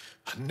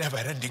a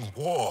never-ending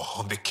war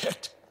on the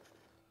Ket.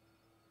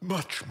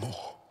 Much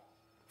more.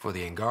 For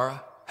the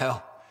Angara?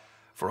 Hell,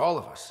 for all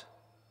of us.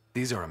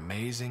 These are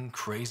amazing,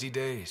 crazy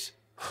days.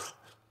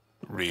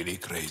 Really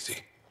crazy.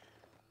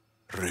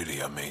 Really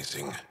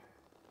amazing.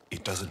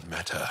 It doesn't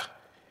matter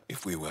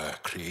if we were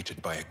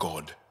created by a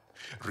god,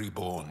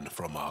 reborn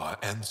from our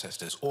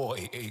ancestors, or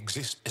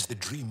exist as the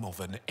dream of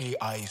an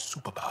AI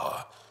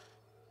superpower.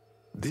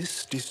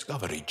 This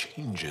discovery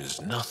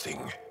changes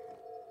nothing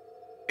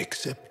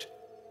except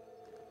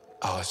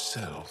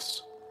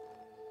ourselves.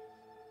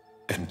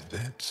 And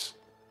that's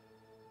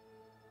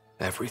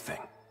everything.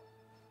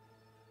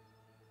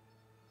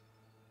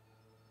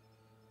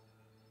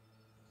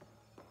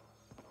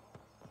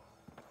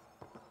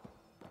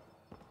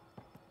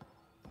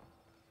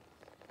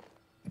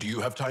 Do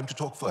you have time to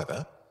talk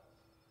further?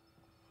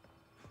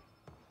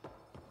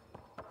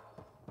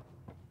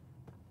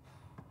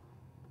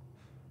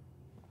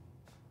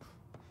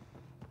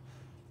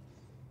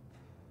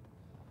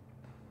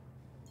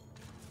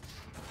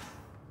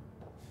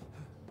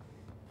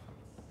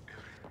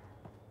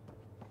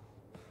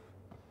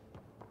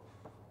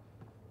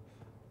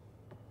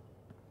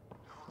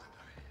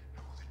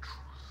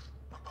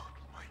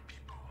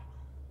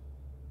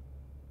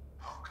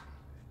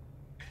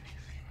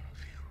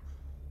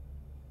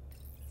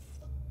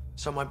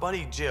 So my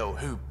buddy Jill,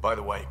 who, by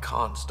the way,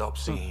 can't stop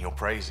singing your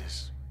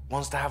praises,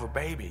 wants to have a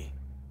baby.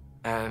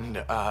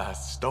 And,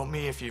 stop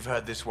me if you've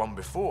heard this one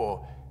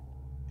before,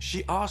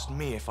 she asked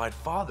me if I'd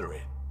father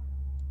it.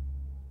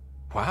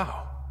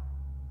 Wow.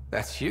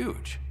 That's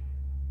huge.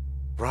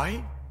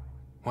 Right?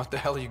 What the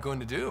hell are you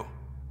going to do?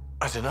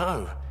 I don't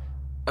know.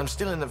 I'm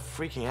still in the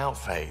freaking out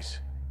phase.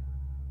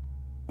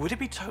 Would it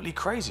be totally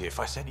crazy if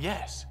I said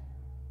yes?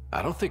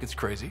 I don't think it's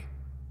crazy.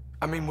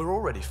 I mean, we're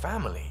already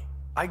family.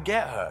 I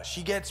get her,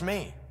 she gets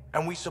me,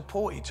 and we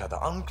support each other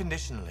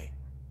unconditionally.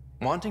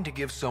 Wanting to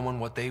give someone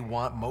what they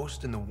want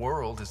most in the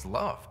world is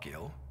love,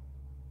 Gil.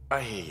 I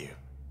hear you.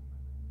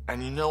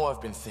 And you know I've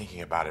been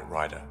thinking about it,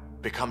 Ryder.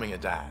 Becoming a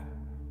dad.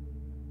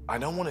 I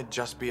don't want to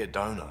just be a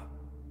donor.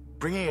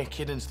 Bringing a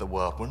kid into the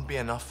world wouldn't be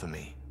enough for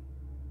me.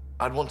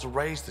 I'd want to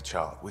raise the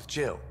child with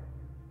Jill.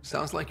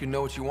 Sounds like you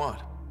know what you want.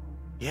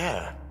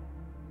 Yeah.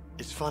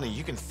 It's funny,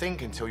 you can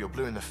think until you're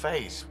blue in the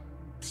face.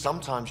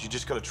 Sometimes you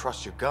just gotta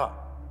trust your gut.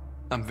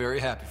 I'm very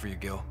happy for you,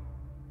 Gil.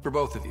 For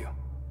both of you.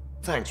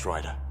 Thanks,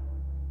 Ryder.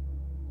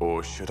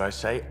 Or should I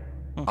say,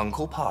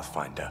 Uncle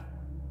Pathfinder.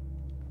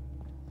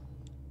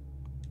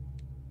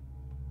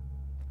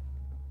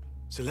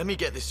 So let me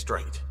get this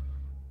straight.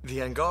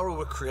 The Angara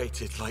were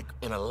created, like,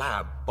 in a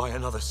lab by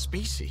another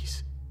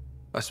species.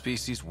 A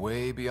species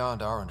way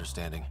beyond our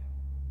understanding.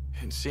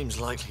 It seems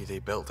likely they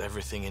built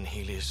everything in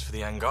Helios for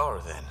the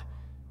Angara, then.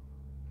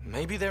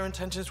 Maybe their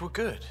intentions were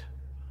good.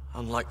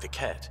 Unlike the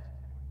Ket.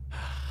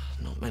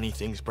 Not many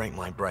things break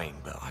my brain,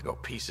 but I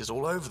got pieces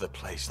all over the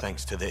place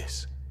thanks to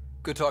this.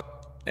 Good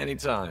talk.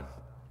 Anytime.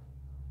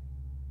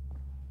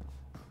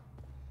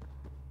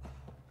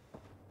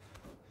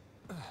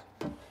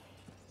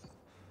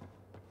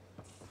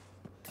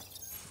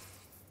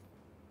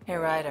 Hey,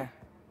 Ryder.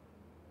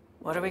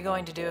 What are we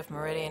going to do if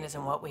Meridian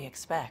isn't what we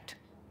expect?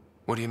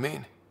 What do you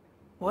mean?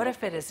 What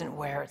if it isn't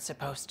where it's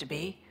supposed to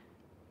be?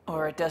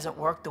 Or it doesn't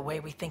work the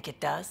way we think it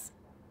does?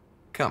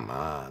 Come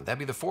on, that'd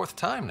be the 4th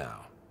time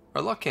now.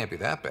 Our luck can't be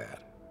that bad.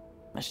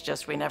 It's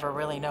just we never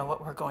really know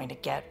what we're going to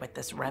get with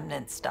this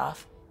remnant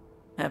stuff.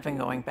 I've been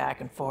going back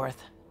and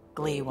forth.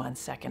 Glee one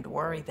second,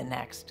 worry the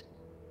next.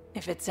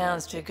 If it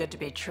sounds too good to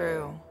be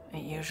true,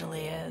 it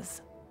usually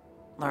is.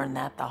 Learn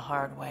that the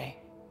hard way.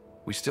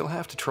 We still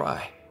have to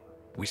try.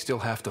 We still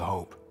have to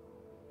hope.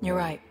 You're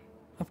right.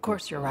 Of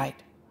course you're right.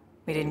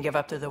 We didn't give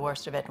up to the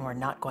worst of it, and we're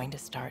not going to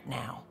start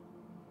now.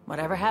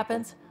 Whatever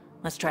happens,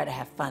 let's try to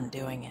have fun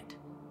doing it.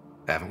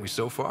 Haven't we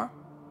so far?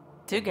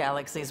 2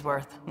 galaxies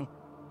worth.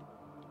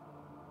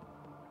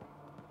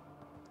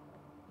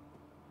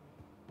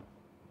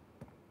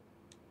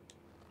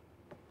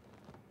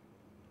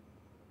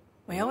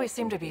 We always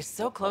seem to be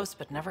so close,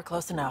 but never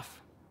close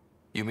enough.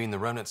 You mean the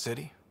Remnant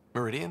City?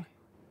 Meridian?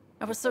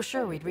 I was so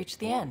sure we'd reach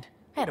the end.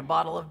 I had a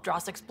bottle of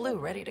Drossix Blue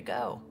ready to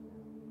go.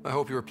 I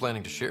hope you were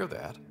planning to share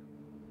that.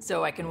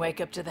 So I can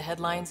wake up to the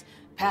headlines,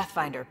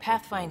 Pathfinder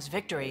pathfinds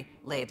victory,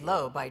 laid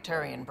low by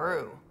Turian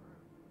Brew.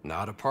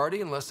 Not a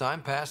party unless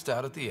I'm passed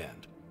out at the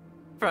end.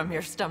 From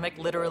your stomach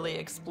literally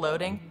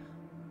exploding?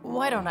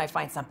 Why don't I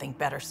find something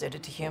better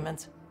suited to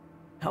humans?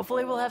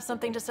 Hopefully we'll have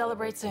something to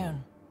celebrate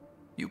soon.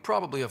 You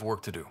probably have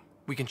work to do.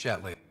 We can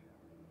chat later.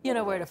 You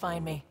know where to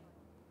find me.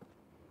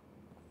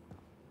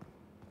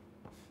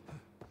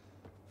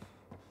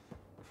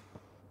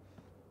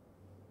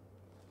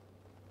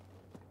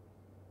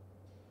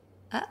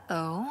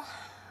 Uh-oh.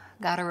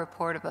 Got a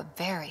report of a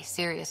very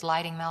serious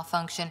lighting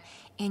malfunction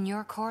in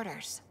your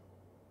quarters.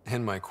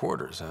 In my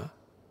quarters, huh?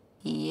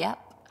 Yep.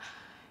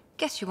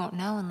 Guess you won't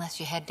know unless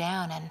you head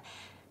down and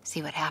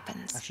see what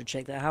happens. I should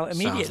check that out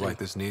immediately. Sounds like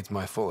this needs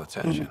my full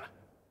attention.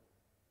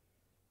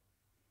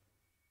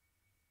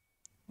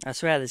 I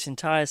swear, this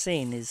entire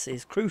scene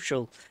is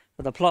crucial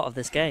for the plot of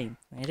this game.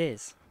 It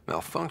is.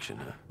 Malfunction,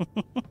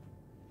 huh?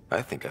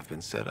 I think I've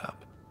been set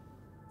up.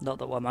 Not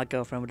that my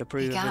girlfriend would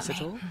approve of this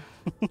at all.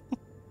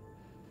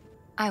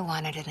 I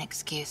wanted an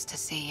excuse to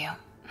see you.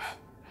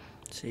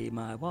 See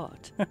my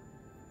what?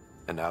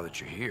 And now that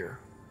you're here,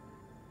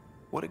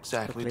 what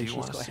exactly do you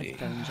want to see?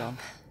 Headphones on.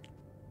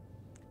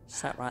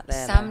 Sat right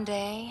there.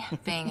 Someday,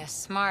 being a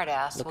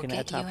smartass will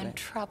get you in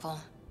trouble.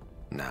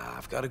 Nah,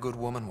 I've got a good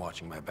woman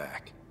watching my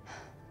back.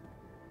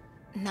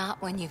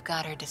 Not when you've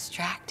got her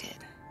distracted.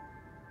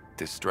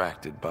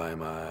 Distracted by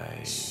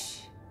my... Shh.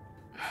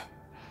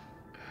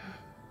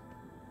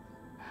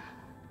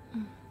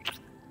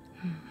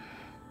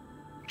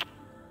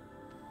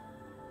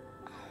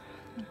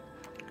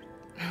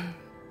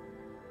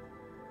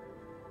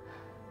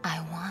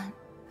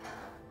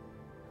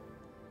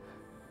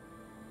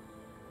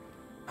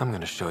 I'm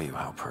gonna show you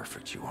how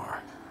perfect you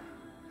are.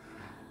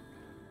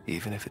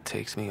 Even if it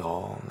takes me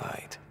all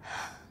night.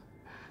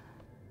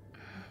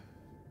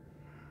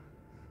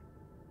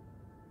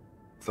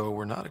 Though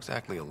we're not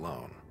exactly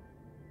alone.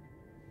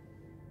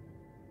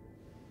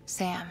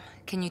 Sam,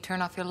 can you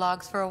turn off your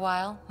logs for a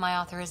while? My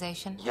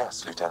authorization?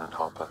 Yes, Lieutenant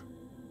Harper.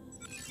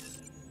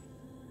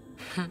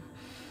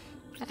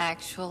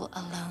 Actual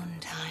alone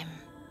time.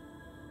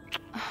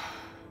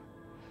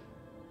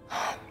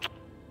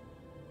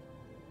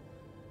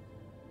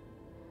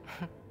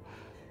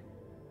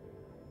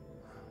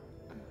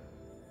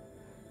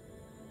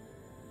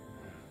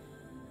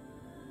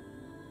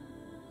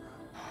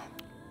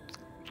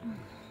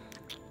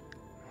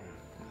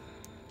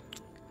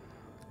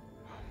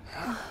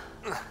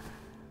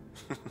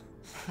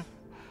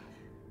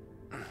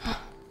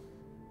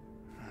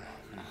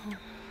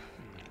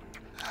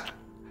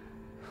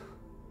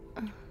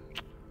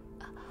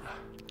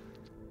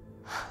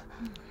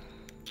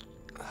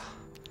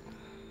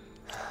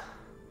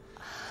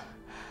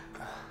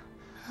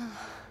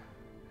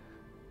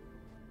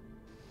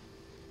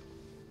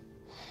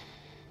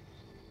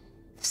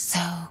 So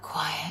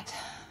quiet.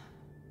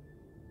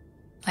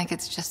 Like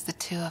it's just the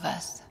two of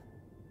us.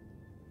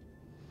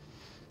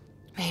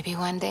 Maybe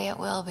one day it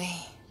will be.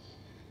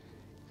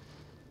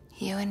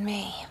 You and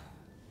me.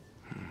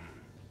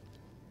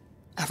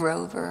 A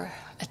rover,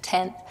 a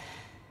tent,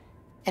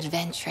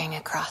 adventuring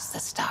across the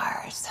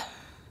stars.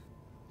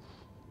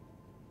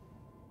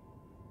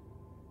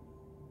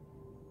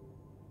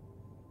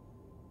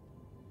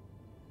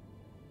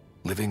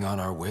 Living on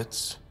our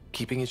wits?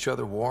 Keeping each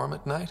other warm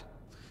at night?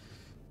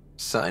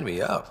 Sign me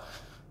up.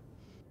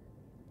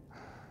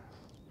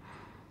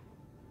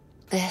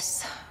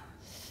 This...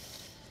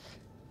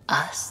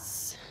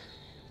 us...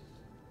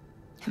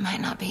 it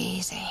might not be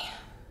easy.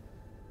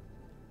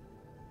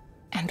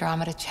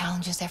 Andromeda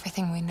challenges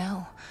everything we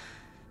know.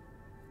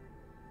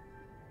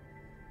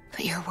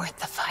 But you're worth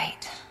the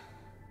fight.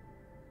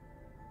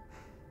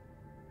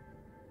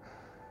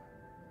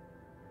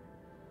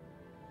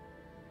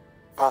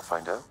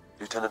 Pathfinder,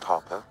 Lieutenant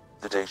Harper,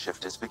 the day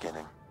shift is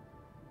beginning.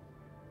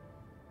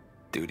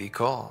 Duty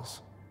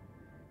calls.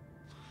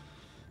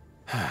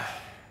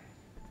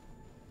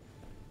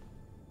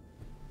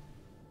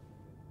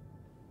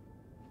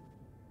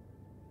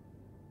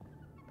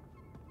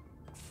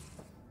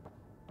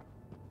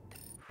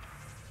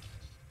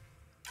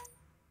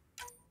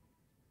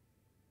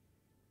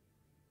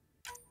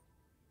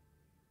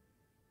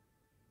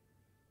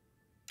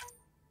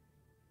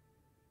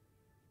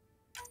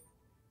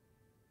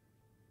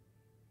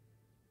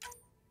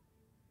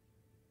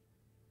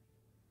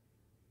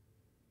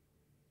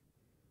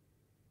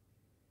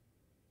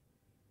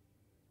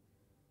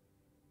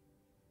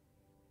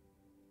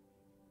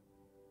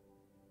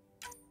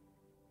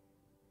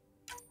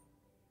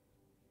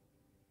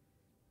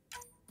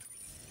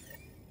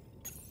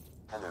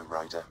 Hello,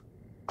 Ryder.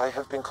 I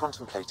have been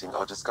contemplating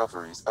our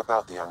discoveries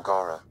about the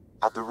Angara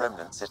at the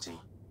Remnant City.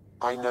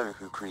 I know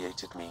who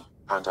created me,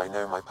 and I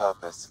know my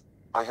purpose.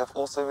 I have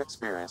also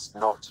experienced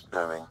not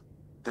knowing.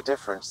 The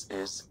difference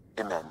is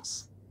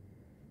immense.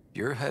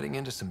 You're heading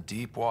into some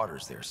deep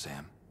waters there,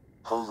 Sam.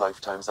 Whole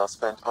lifetimes are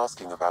spent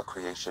asking about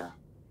creation,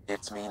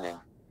 its meaning,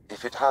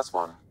 if it has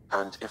one,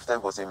 and if there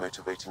was a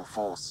motivating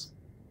force.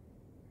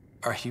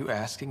 Are you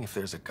asking if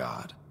there's a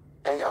god?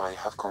 AI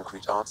have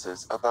concrete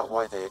answers about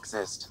why they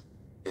exist.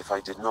 If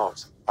I did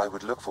not, I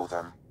would look for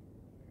them.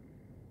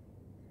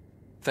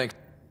 Thanks.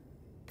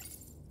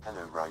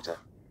 Hello, Ryder.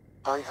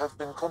 I have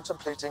been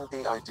contemplating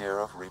the idea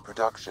of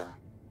reproduction.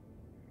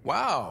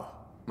 Wow,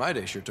 my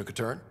day sure took a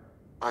turn.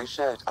 I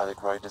shared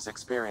Alec Ryder's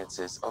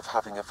experiences of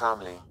having a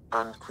family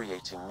and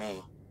creating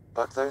me,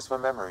 but those were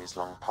memories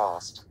long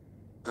past.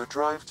 The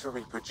drive to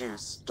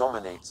reproduce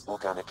dominates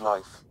organic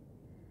life.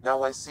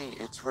 Now I see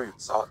its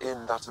roots are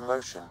in that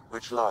emotion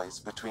which lies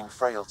between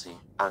frailty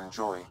and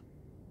joy.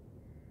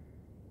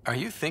 Are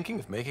you thinking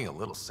of making a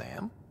little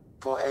Sam?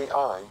 For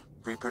AI,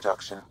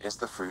 Reproduction is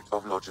the fruit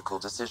of logical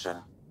decision,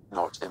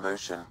 not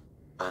emotion,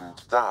 and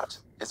that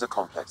is a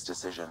complex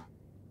decision.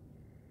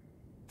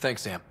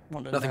 Thanks, Sam.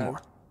 Want to Nothing know.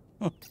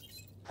 more.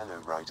 Hello,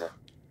 Ryder.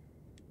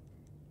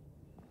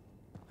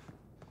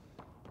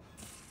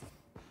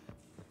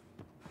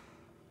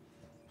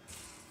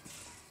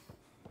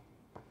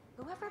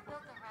 Whoever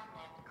built the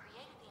Remnant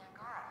created the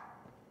Angara.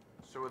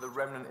 So were the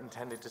Remnant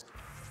intended to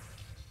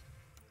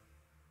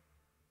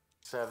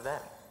serve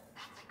them?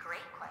 That's a great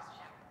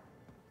question.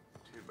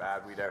 Too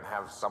bad we don't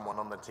have someone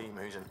on the team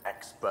who's an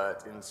expert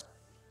in...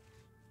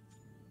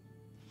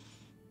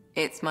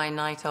 It's my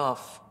night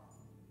off.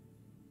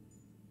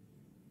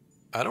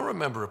 I don't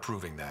remember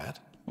approving that.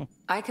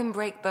 I can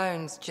break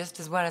bones just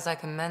as well as I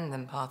can mend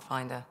them,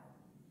 Pathfinder.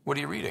 What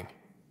are you reading?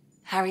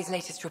 Harry's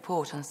latest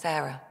report on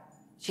Sarah.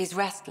 She's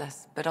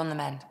restless, but on the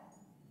mend.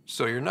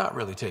 So you're not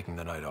really taking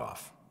the night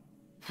off.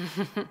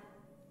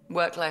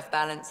 Work-life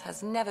balance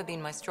has never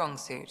been my strong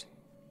suit.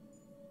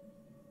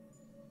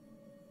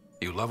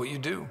 You love what you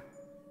do.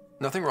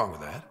 Nothing wrong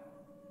with that.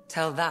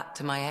 Tell that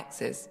to my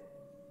exes.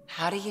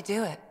 How do you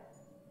do it?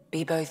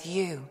 Be both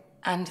you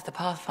and the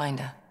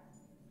Pathfinder.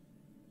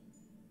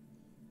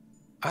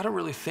 I don't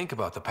really think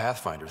about the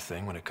Pathfinder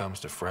thing when it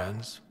comes to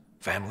friends,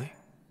 family.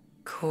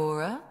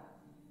 Cora?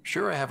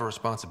 Sure, I have a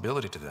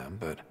responsibility to them,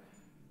 but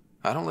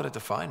I don't let it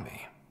define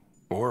me,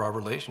 or our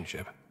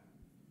relationship.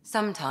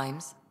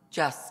 Sometimes,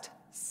 just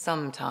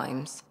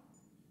sometimes,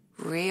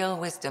 real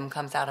wisdom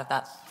comes out of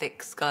that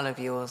thick skull of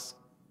yours.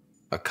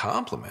 A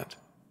compliment?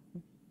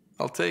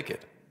 I'll take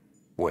it.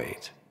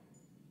 Wait.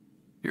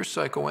 You're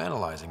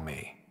psychoanalyzing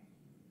me.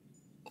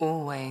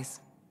 Always.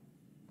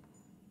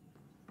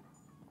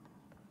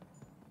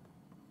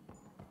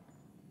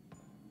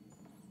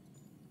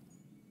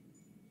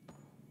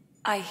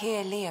 I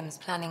hear Liam's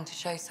planning to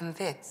show some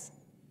vids.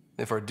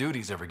 If our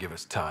duties ever give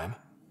us time.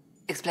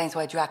 Explains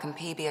why Drac and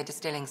PB are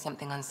distilling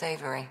something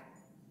unsavory.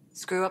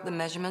 Screw up the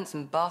measurements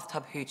and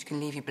bathtub hooch can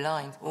leave you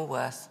blind, or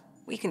worse.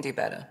 We can do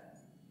better.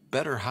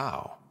 Better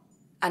how?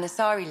 An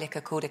Asari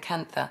liquor called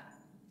Acantha.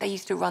 They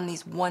used to run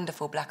these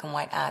wonderful black and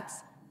white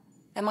ads.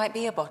 There might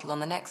be a bottle on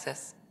the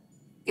Nexus.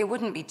 It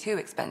wouldn't be too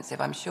expensive,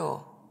 I'm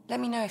sure. Let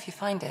me know if you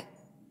find it.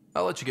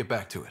 I'll let you get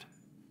back to it.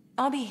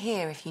 I'll be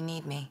here if you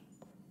need me.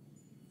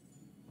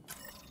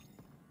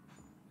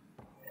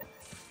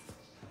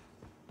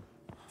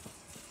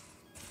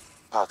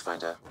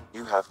 Pathfinder,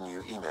 you have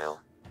new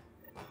email.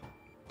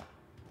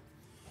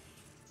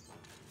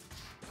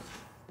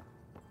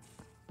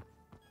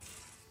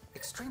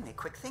 Extremely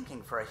quick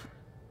thinking for a...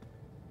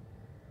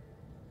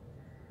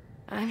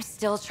 I'm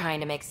still trying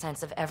to make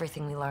sense of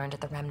everything we learned at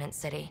the Remnant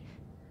City.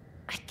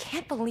 I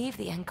can't believe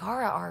the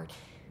Angara are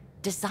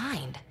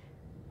designed.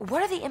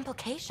 What are the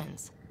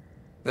implications?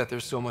 That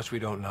there's so much we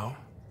don't know.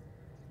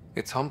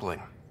 It's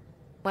humbling.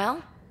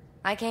 Well,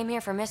 I came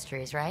here for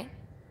mysteries, right?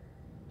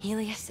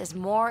 Helios is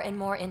more and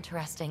more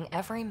interesting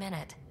every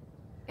minute.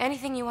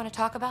 Anything you want to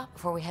talk about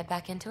before we head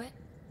back into it?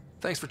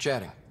 Thanks for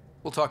chatting.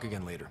 We'll talk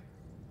again later.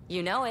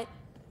 You know it.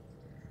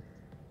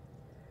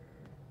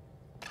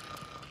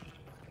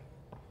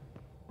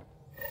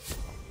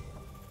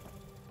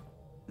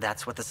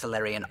 That's what the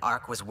Solarian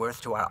Ark was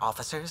worth to our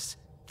officers?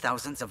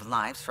 Thousands of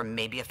lives for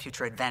maybe a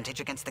future advantage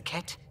against the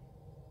Ket?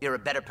 You're a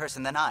better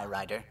person than I,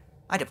 Ryder.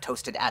 I'd have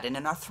toasted Adin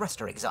in our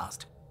thruster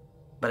exhaust.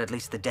 But at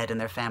least the dead and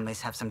their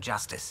families have some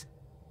justice.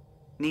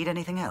 Need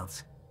anything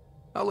else?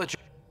 I'll let you...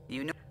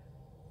 You know...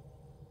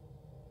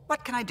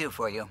 What can I do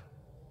for you?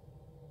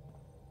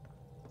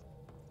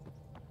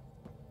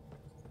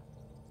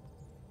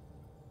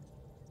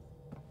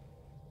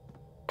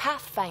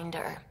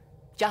 Pathfinder.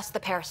 Just the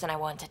person I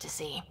wanted to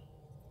see.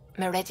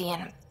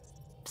 Meridian.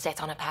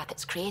 Set on a path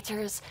its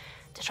creators,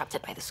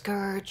 disrupted by the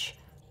Scourge,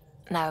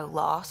 now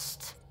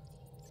lost.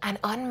 An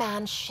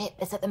unmanned ship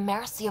is at the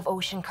mercy of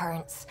ocean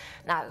currents.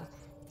 Now,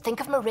 think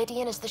of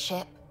Meridian as the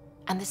ship,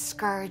 and the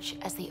Scourge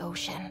as the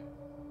ocean.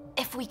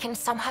 If we can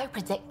somehow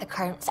predict the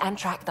currents and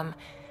track them,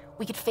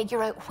 we could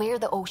figure out where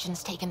the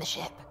ocean's taken the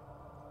ship.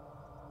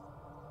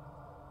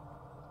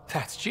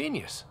 That's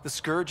genius. The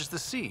Scourge is the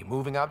sea,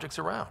 moving objects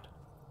around.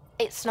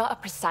 It's not a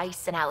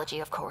precise analogy,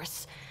 of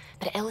course,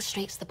 but it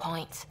illustrates the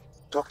point.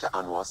 Dr.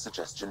 Anwar's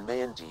suggestion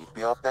may indeed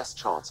be our best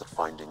chance at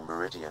finding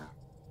Meridian.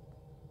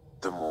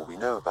 The more we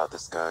know about the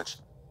Scourge,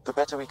 the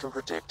better we can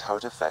predict how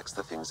it affects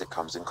the things it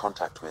comes in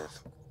contact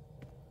with.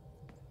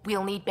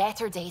 We'll need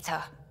better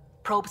data.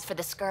 Probes for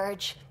the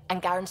Scourge,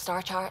 and Garen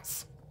star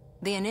charts.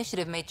 The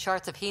Initiative made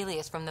charts of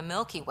Helios from the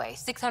Milky Way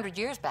 600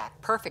 years back.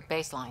 Perfect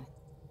baseline.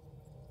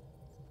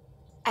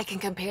 I can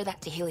compare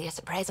that to Helios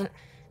at present.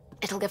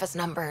 It'll give us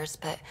numbers,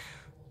 but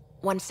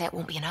one set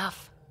won't be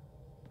enough.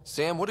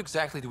 Sam, what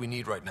exactly do we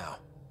need right now?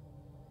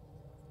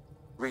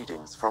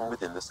 Readings from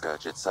within the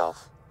Scourge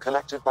itself,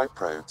 collected by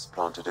probes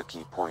planted at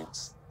key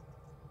points.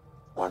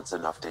 Once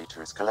enough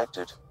data is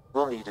collected,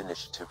 we'll need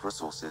Initiative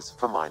resources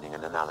for mining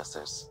and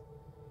analysis.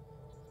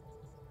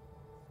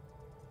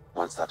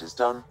 Once that is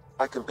done,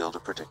 I can build a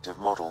predictive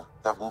model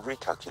that will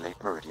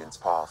recalculate Meridian's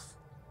path.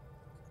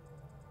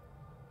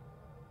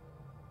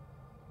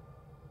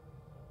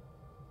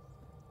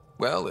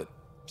 Well, it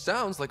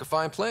sounds like a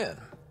fine plan.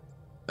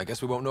 I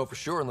guess we won't know for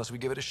sure unless we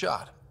give it a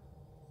shot.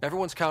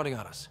 Everyone's counting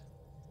on us.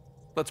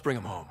 Let's bring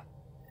them home.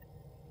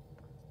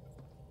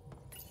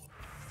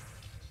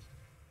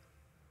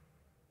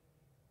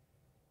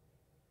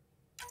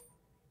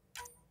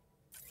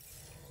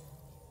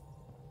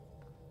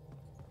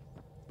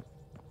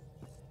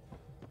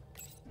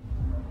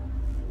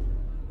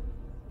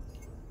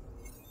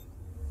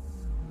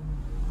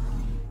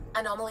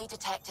 Anomaly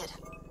detected.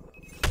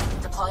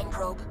 Deploying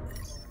probe.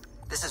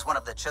 This is one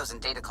of the chosen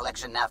data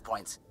collection nav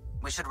points.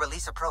 We should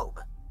release a probe.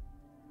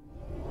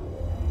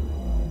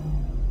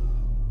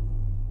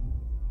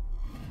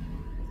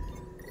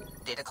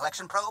 Data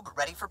collection probe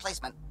ready for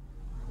placement.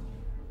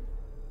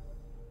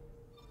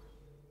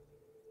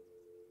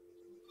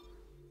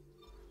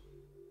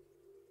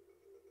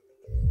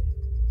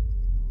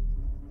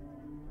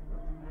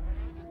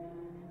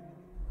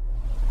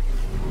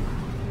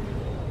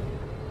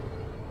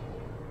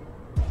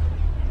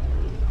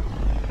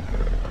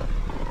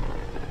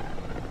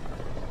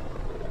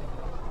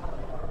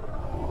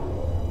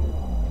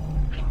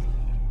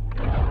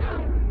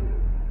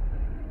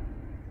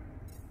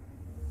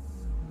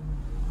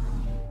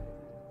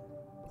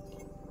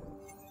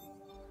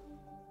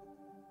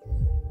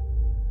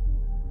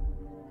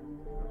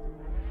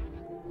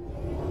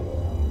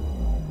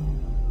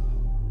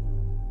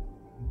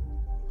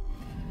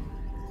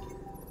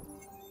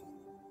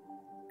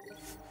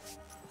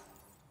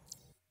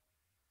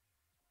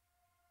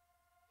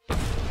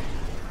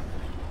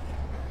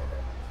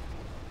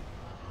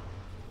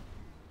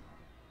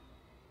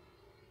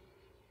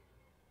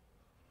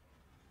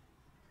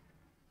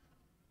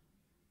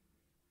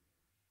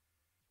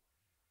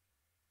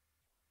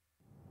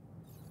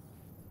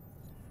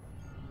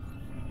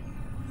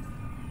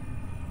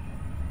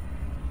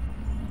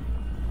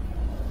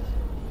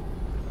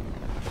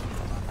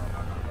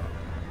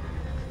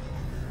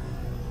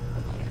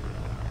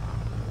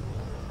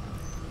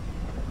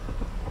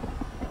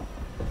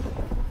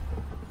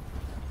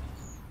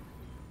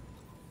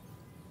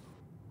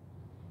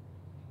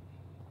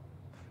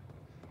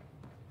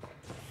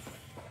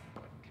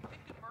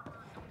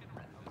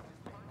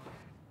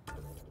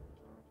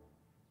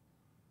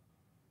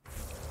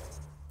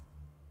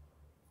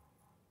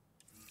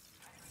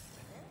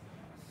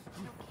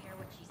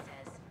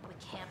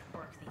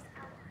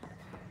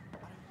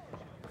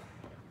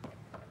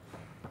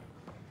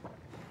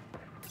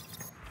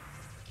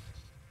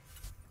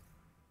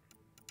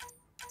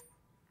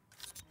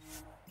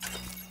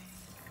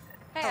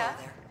 Hello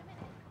there.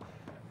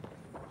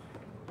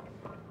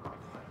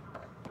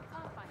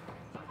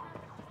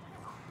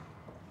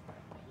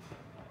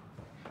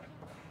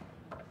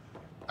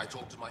 I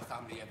talk to my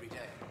family every day.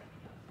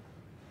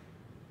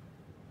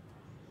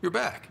 You're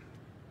back.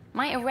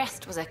 My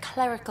arrest was a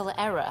clerical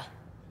error.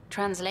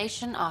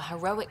 Translation, our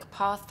heroic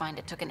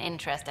Pathfinder took an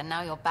interest, and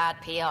now you're bad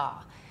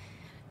PR.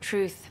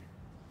 Truth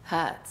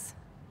hurts.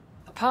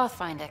 A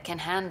Pathfinder can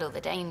handle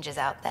the dangers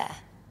out there.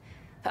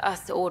 For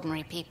us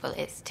ordinary people,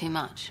 it's too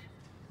much.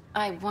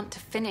 I want to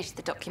finish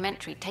the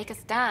documentary, take a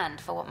stand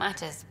for what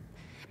matters.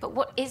 But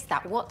what is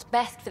that? What's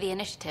best for the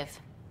initiative?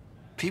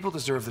 People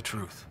deserve the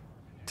truth.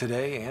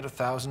 Today and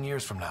 1,000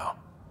 years from now.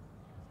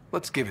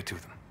 Let's give it to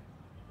them.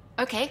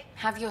 Okay,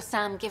 have your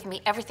Sam give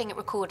me everything it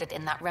recorded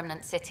in that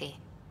remnant city.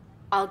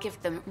 I'll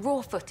give them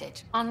raw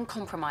footage,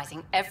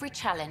 uncompromising every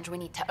challenge we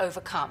need to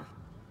overcome.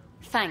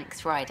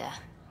 Thanks, Ryder,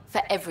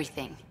 for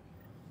everything.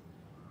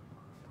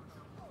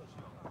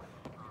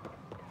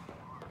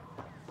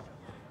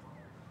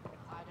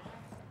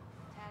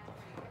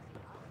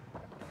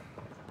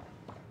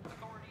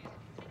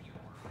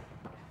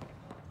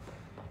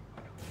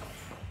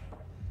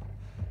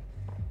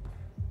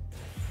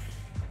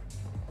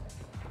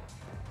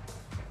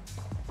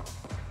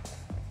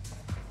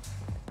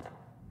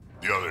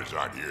 The others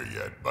aren't here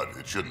yet, but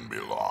it shouldn't be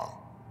long.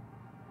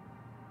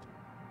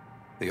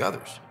 The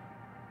others?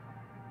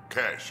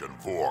 Kesh and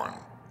Vorn.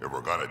 If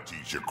we're gonna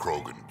teach you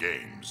Krogan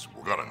games,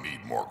 we're gonna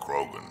need more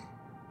Krogan.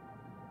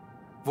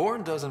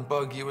 Vorn doesn't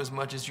bug you as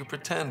much as you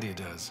pretend he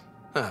does.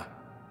 Huh.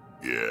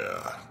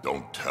 Yeah,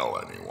 don't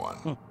tell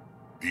anyone.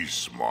 He's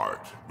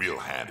smart, real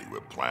handy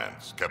with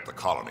plans, kept the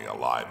colony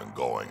alive and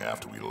going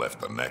after we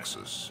left the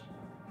Nexus.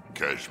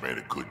 Kesh made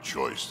a good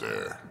choice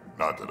there.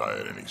 Not that I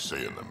had any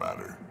say in the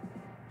matter.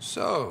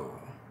 So,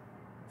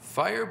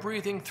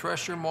 fire-breathing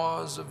Thresher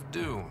Maws of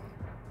Doom.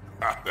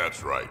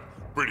 That's right.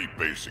 Pretty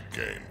basic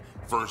game.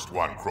 First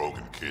one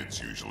Krogan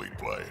kids usually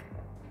play.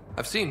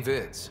 I've seen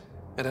vids,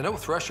 and I know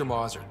Thresher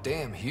Maws are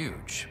damn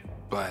huge,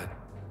 but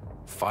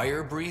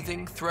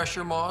fire-breathing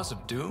Thresher Maws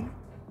of Doom?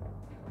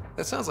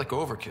 That sounds like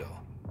overkill.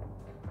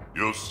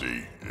 You'll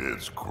see,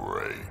 it's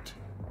great.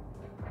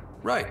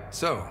 Right,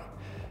 so,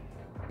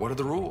 what are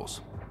the rules?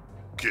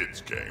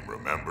 Kids game,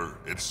 remember?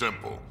 It's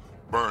simple.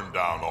 Burn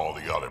down all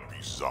the other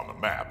pieces on the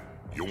map.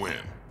 You win.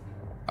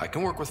 I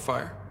can work with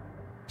fire.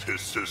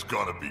 This is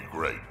gonna be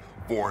great.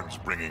 Vorn's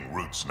bringing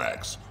root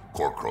snacks.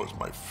 Corcrow's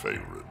my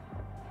favorite.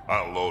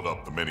 I'll load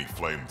up the mini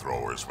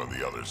flamethrowers when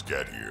the others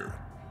get here.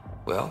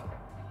 Well,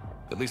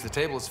 At least the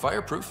table is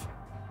fireproof.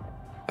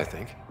 I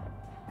think.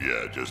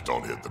 Yeah, just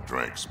don't hit the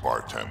drinks.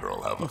 Bartender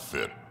will have a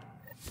fit.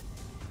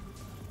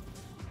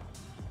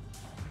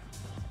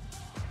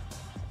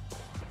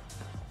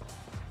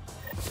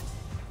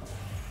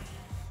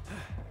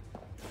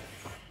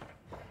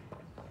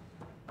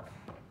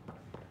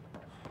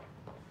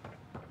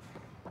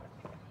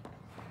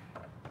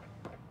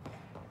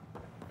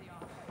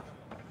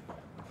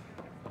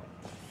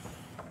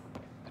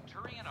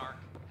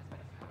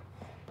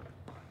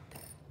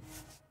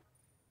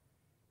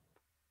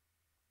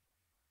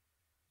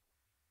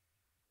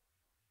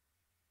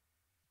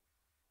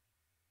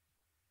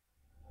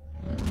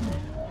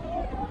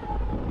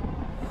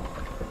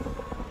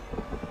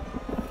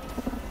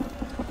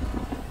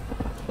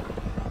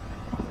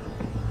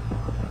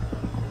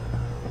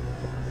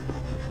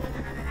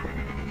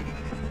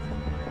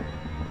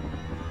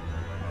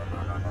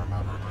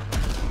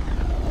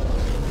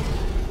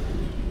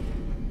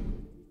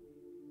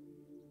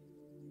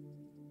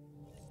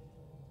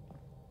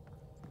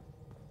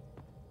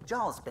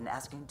 Jarl's been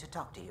asking to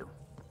talk to you.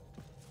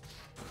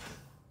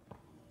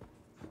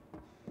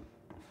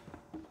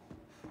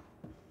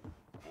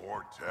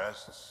 More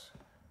tests?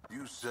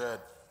 You said...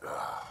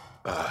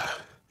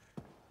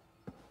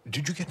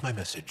 Did you get my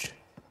message?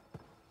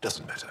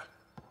 Doesn't matter.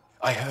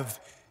 I have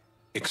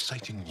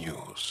exciting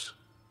news,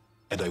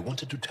 and I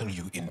wanted to tell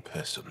you in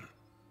person.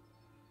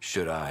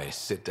 Should I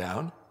sit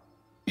down?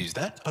 Is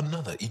that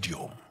another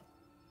idiom?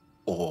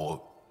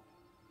 Or...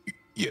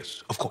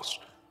 Yes, of course.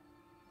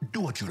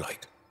 Do what you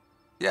like.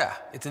 Yeah,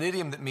 it's an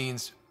idiom that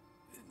means...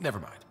 Never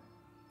mind.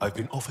 I've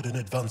been offered an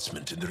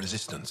advancement in the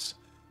Resistance,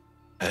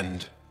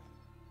 and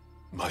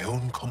my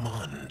own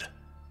command.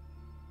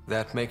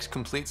 That makes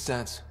complete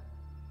sense.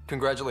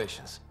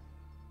 Congratulations.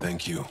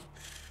 Thank you.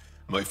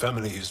 My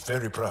family is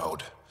very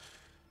proud,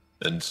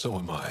 and so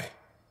am I.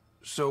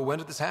 So when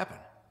did this happen?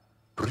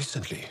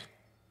 Recently.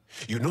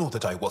 You know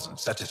that I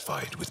wasn't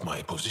satisfied with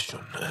my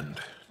position and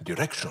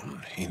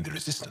direction in the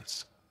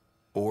Resistance.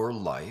 Or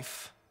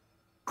life.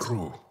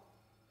 True.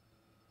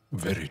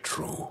 Very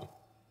true.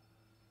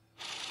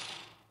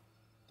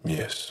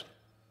 Yes.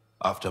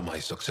 After my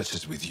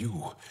successes with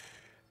you,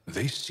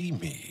 they see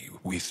me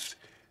with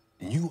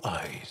new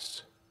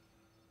eyes.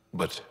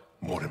 But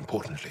more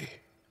importantly,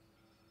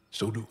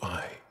 so do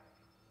I.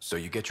 So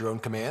you get your own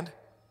command?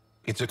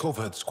 It's a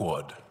covert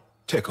squad,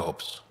 Tech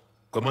Ops,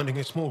 commanding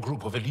a small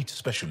group of elite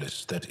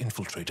specialists that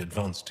infiltrate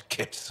advanced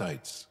Ket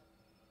sites.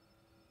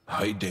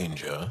 High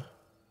danger,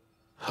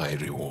 high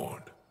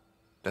reward.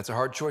 That's a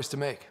hard choice to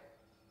make.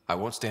 I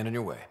won't stand in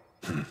your way.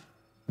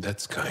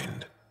 That's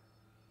kind.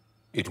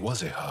 It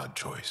was a hard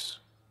choice.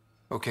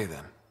 Okay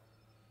then.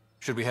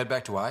 Should we head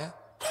back to Aya?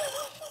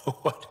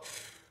 What?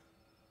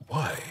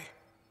 Why?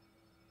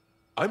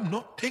 I'm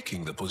not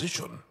taking the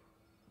position.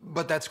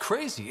 But that's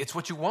crazy. It's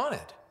what you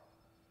wanted.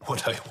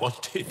 What I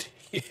wanted,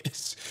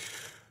 yes.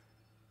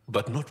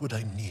 But not what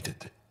I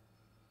needed.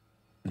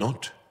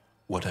 Not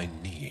what I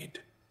need.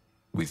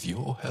 With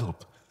your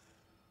help,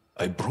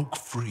 I broke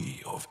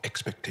free of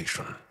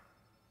expectation.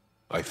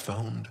 I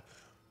found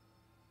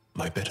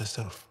my better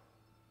self.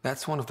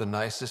 That's one of the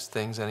nicest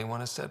things anyone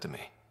has said to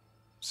me.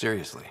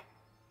 Seriously.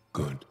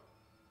 Good.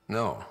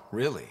 No,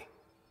 really.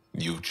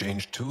 You've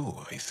changed too,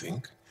 I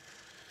think.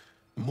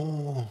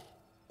 More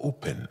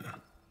open,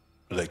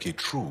 like a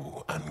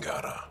true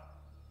Angara.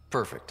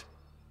 Perfect.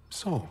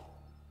 So,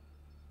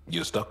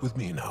 you're stuck with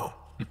me now.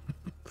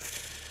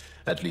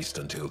 At least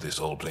until this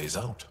all plays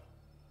out.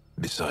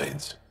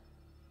 Besides,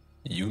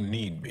 you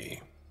need me.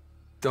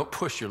 Don't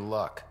push your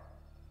luck.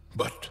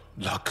 But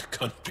luck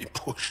can't be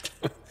pushed.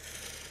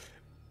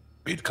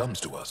 It comes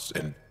to us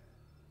and...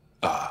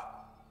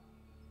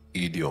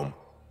 idiom.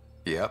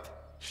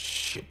 Yep.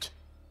 Shit.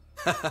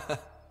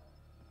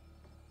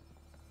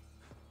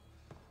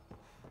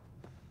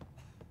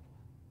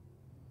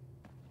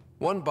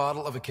 One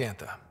bottle of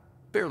Acantha.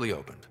 Barely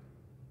opened.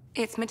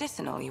 It's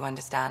medicinal, you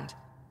understand.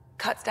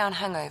 Cuts down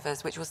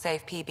hangovers, which will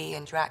save PB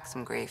and Drax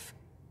some grief.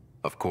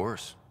 Of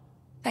course.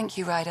 Thank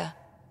you, Ryder.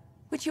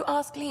 Would you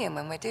ask Liam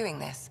when we're doing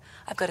this?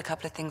 I've got a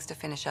couple of things to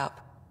finish up.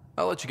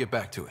 I'll let you get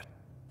back to it.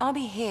 I'll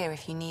be here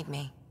if you need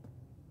me.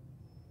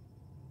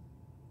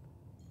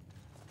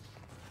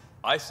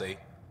 I say,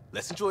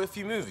 let's enjoy a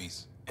few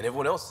movies. And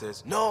everyone else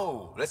says,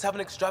 no, let's have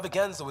an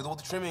extravaganza with all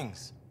the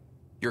trimmings.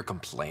 You're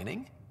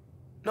complaining?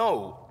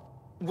 No.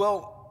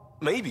 Well,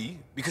 maybe,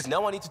 because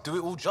now I need to do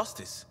it all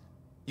justice.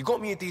 You got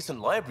me a decent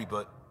library,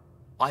 but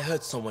I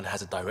heard someone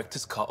has a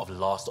director's cut of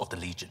Last of the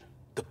Legion.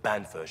 The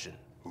banned version.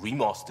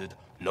 Remastered,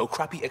 no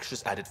crappy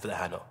extras added for the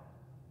Hannah.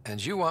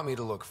 And you want me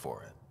to look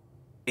for it?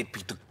 It'd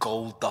be the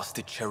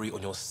gold-dusted cherry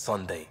on your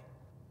sundae.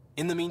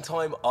 In the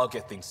meantime, I'll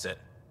get things set.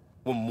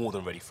 We're more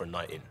than ready for a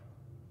night in.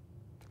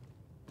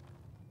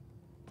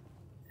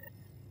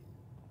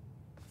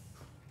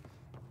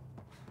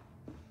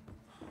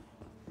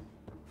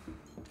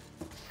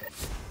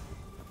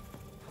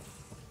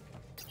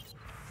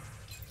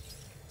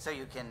 So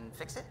you can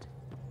fix it?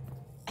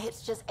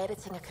 It's just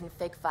editing a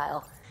config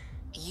file.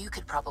 You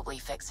could probably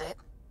fix it.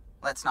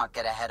 Let's not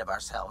get ahead of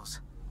ourselves.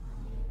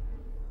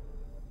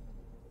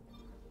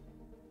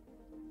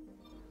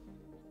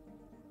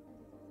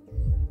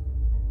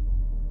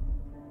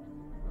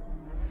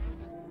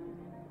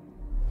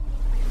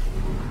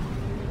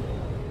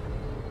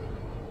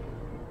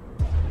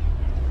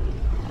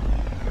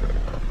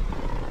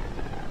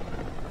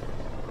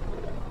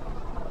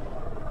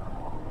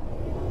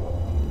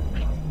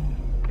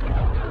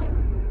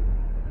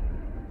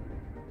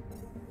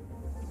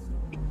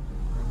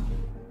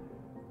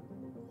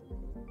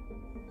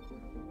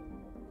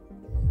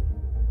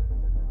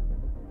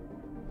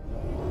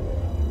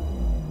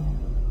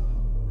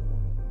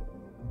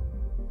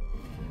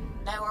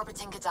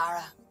 orbiting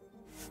Gadara.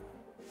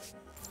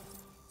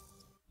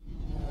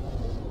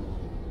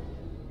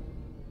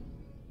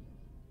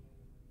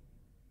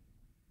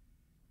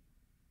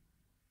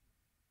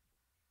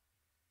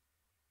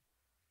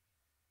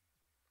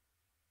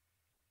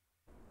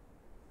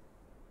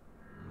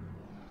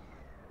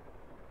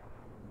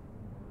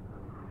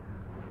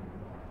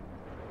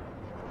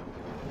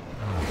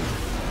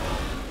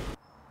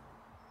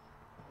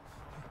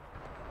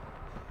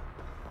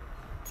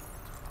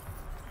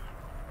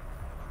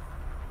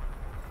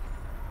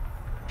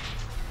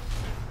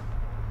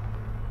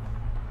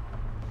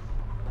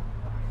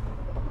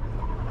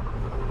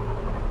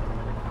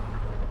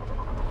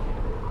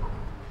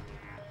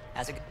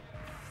 How's it?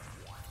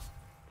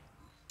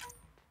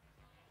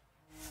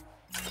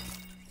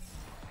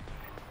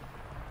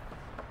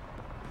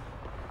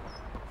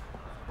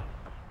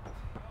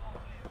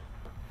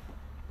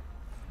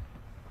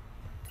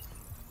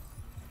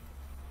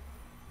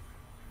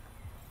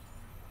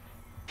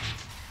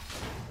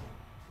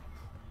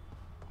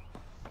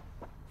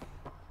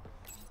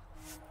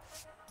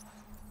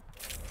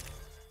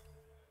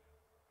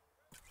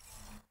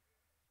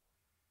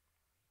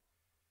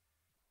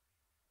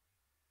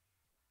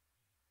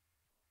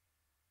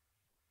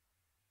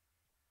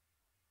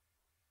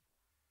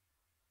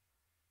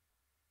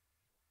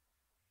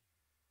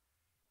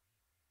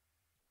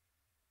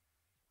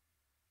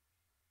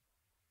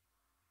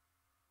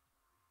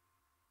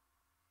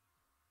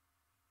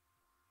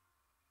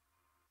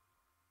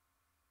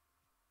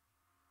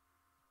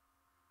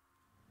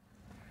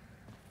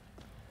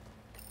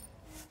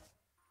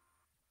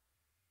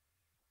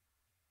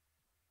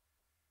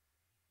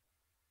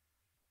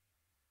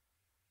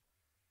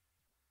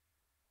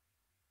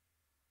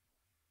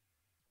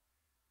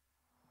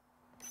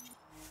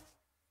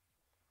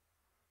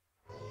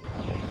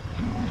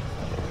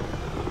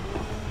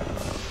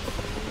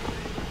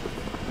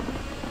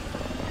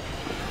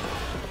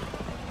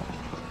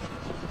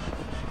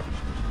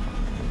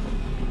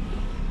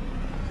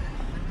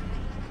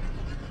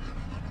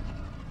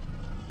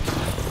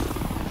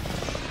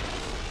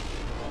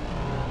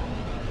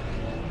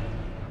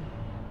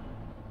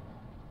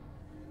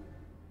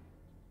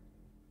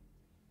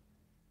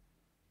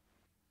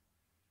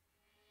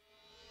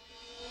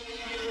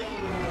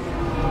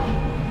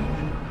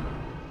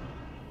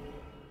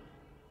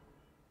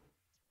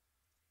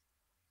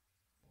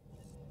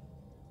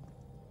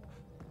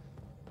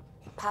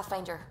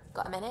 Pathfinder,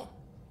 got a minute?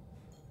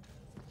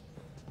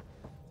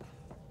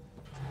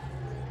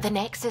 The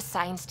Nexus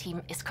science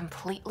team is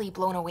completely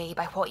blown away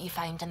by what you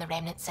found in the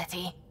Remnant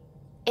City.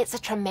 It's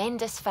a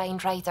tremendous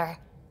find, Ryder.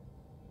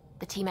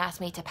 The team asked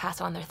me to pass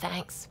on their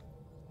thanks.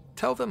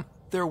 Tell them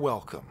they're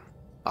welcome.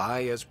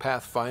 I, as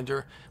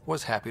Pathfinder,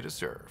 was happy to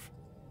serve.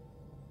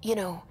 You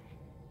know,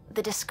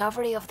 the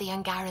discovery of the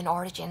Angaran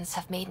origins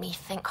have made me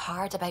think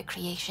hard about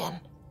creation.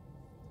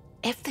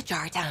 If the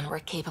Jardan were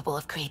capable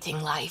of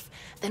creating life,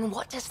 then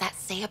what does that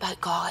say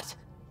about God?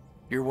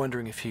 You're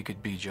wondering if he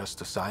could be just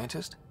a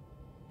scientist?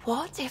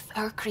 What if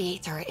our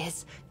creator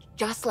is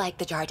just like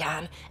the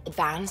Jardan,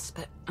 advanced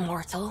but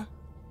mortal,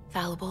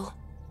 fallible?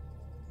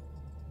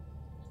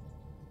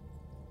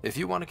 If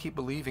you want to keep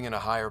believing in a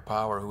higher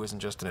power who isn't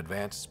just an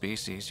advanced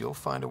species, you'll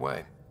find a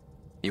way.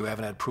 You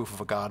haven't had proof of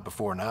a god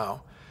before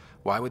now.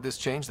 Why would this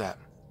change that?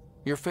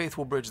 Your faith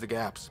will bridge the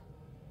gaps.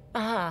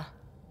 Uh-huh.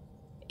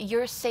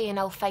 You're saying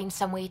I'll find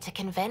some way to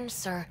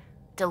convince or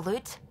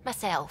delude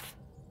myself?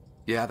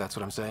 Yeah, that's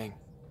what I'm saying.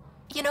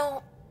 You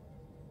know,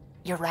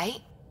 you're right.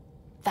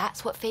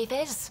 That's what faith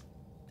is.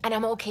 And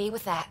I'm okay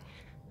with that.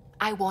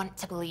 I want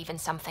to believe in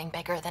something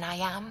bigger than I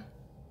am.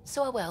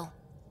 So I will.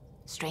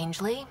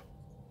 Strangely,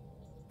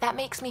 that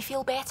makes me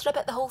feel better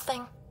about the whole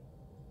thing.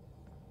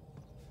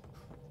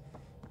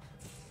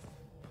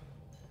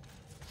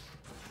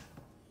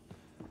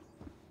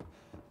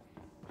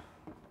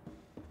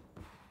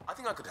 I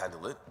think I could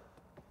handle it.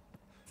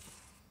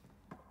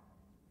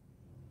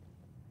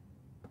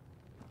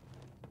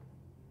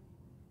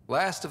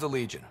 Last of the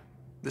Legion.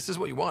 This is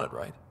what you wanted,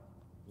 right?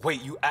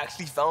 Wait, you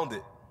actually found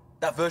it?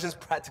 That version's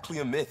practically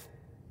a myth.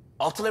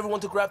 I'll tell everyone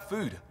to grab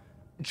food.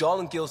 Jarl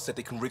and Gil said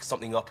they can rig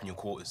something up in your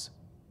quarters.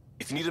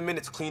 If you need a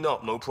minute to clean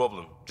up, no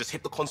problem. Just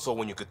hit the console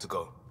when you're good to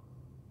go.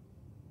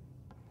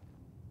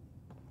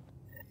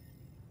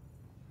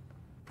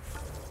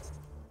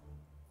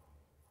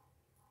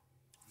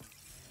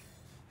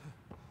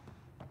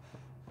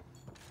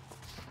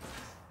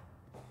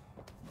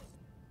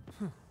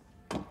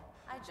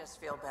 I'd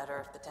just feel better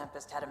if the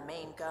Tempest had a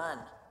main gun.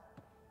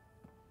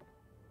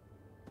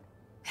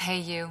 Hey,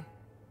 you.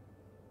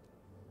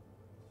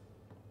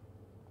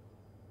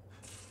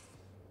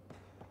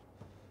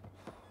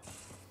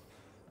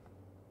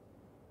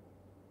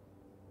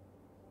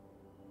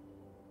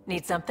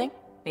 Need something?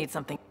 Need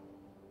something.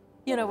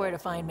 You know where to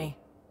find me.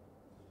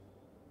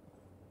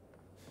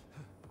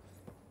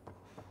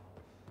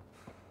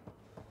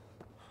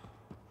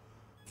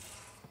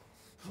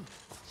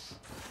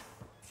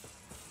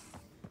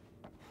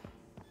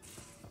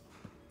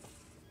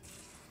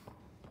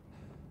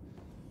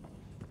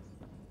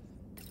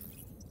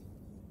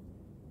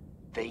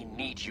 They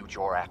need you,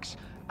 Jorax.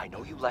 I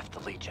know you left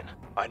the Legion.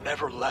 I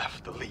never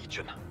left the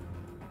Legion.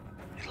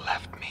 It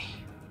left me.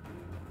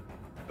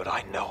 But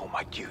I know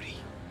my duty.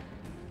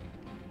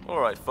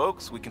 Alright,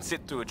 folks, we can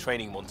sit through a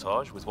training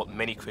montage with what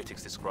many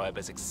critics describe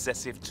as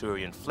excessive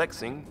Turian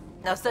flexing.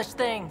 No such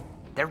thing.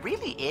 There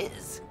really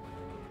is.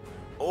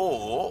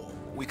 Or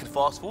we can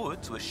fast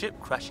forward to a ship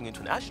crashing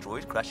into an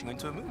asteroid crashing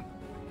into a moon.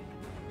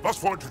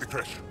 Fast forward to the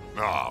crash.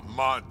 Ah,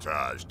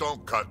 montage.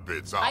 Don't cut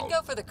bits out. I'd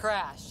go for the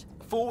crash.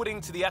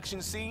 Forwarding to the action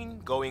scene,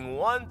 going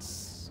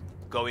once,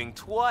 going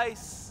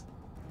twice.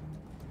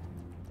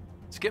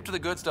 Skip to the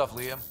good stuff,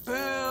 Liam.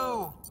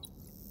 Boo!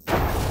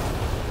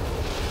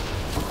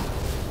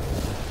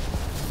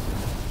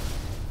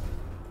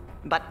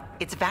 But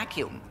it's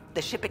vacuum.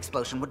 The ship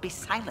explosion would be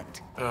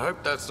silent. I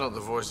hope that's not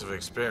the voice of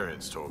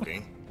experience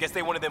talking. Guess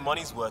they wanted their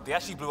money's worth. They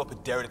actually blew up a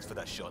derelict for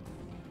that shot.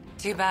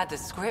 Too bad the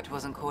script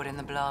wasn't caught in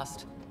the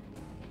blast.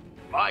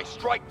 My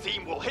strike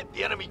team will hit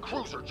the enemy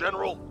cruiser,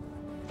 General.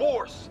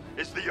 Force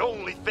is the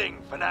only thing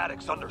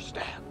fanatics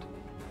understand.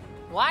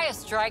 Why a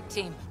strike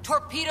team?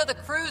 Torpedo the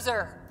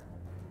cruiser!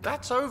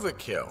 That's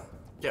overkill.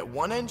 Get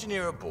one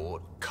engineer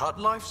aboard, cut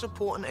life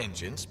support and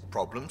engines,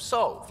 problem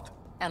solved.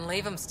 And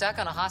leave them stuck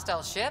on a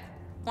hostile ship?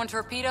 One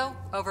torpedo,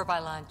 over by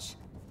lunch.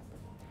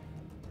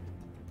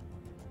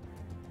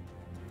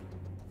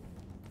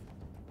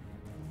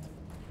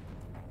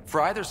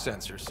 Fry their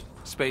sensors,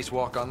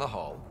 spacewalk on the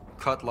hull,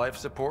 cut life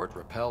support,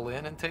 rappel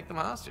in, and take them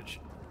hostage.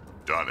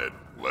 Done it.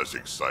 Less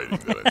exciting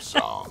than it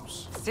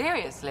sounds.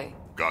 Seriously?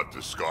 Got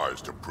the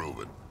scars to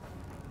prove it.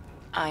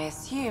 I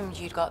assumed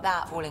you'd got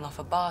that falling off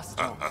a bar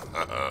stool.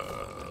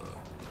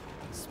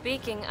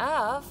 Speaking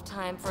of,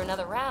 time for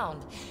another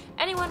round.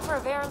 Anyone for a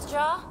Varen's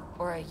Jaw?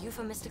 Or a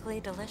euphemistically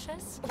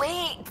delicious?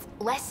 Wait,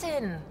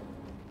 listen.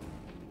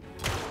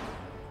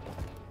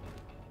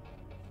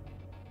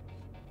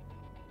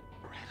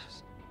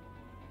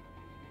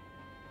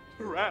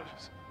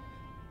 Tyrannus.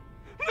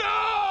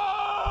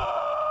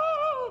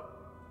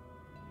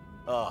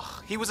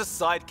 Ugh, he was a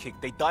sidekick.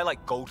 They die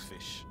like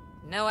goldfish.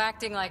 No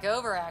acting like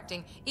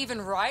overacting. Even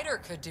Ryder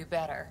could do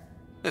better.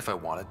 If I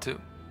wanted to.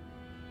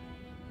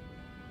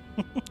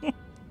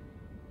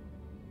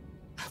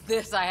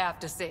 This I have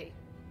to see.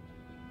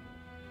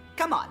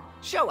 Come on,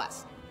 show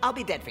us. I'll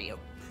be dead for you.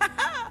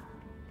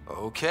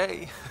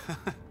 Okay.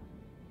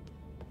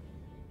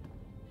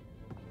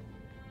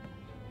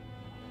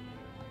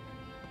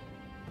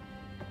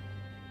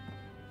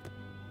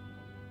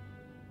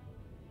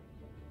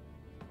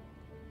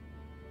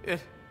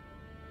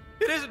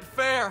 It isn't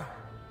fair.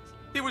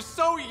 He was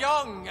so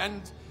young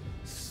and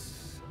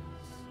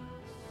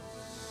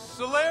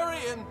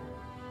Solarian.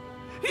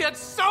 He had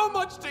so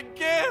much to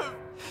give.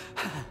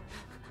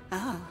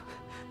 Oh,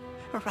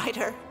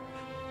 Ryder.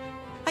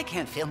 I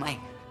can't feel my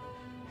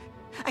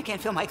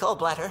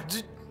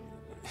gallbladder.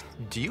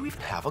 Do you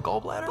even have a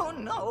gallbladder? Oh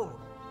no,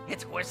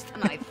 it's worse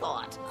than I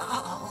thought.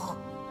 Oh.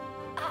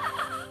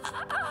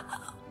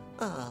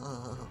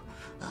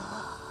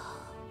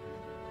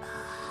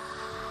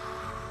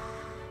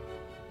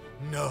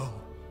 No.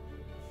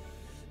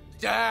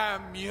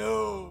 Damn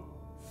you!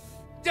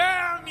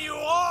 Damn you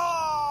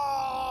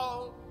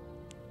all!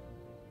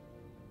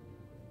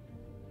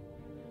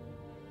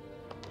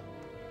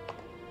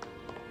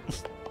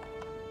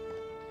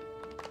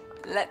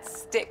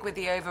 Let's stick with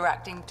the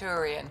overacting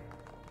Turian.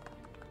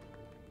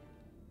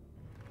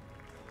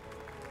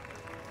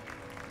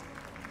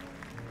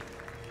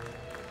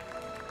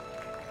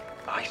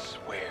 I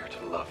swear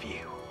to love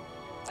you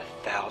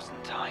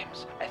 1,000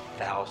 times,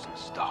 1,000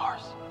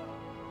 stars.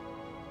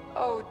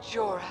 Oh,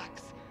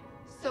 Jorax.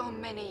 So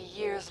many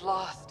years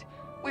lost.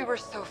 We were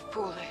so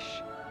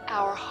foolish.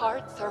 Our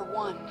hearts are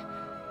one.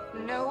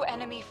 No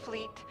enemy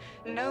fleet,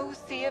 no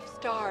sea of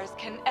stars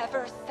can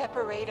ever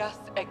separate us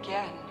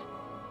again.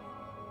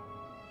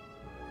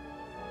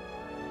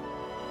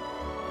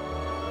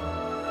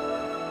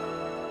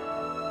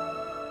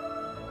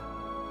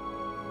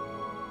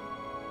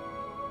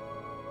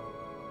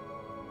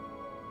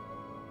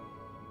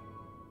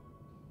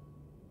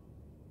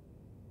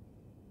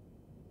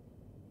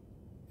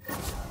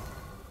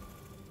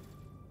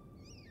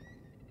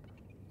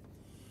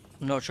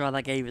 I'm not sure how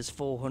that gave us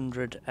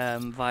 400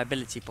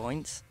 viability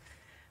points,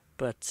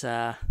 but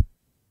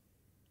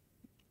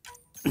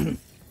you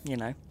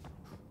know,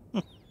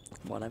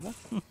 whatever.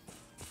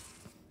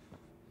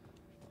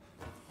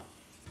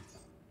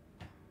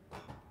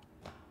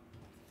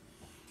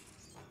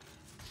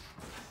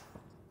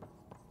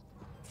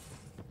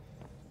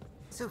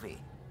 Suvi,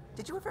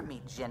 did you ever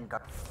meet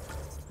Jengar?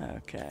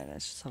 Okay,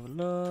 let's just have a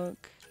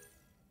look.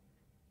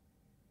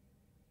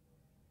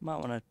 Might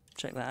want to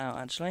check that out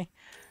actually.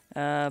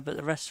 But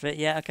the rest of it,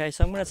 yeah, okay,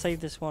 so I'm going to save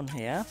this one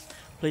here.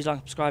 Please like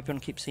and subscribe if you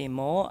want to keep seeing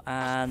more,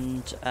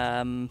 and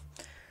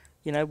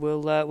you know,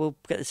 we'll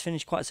get this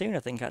finished quite soon,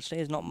 I think. Actually,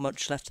 there's not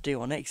much left to do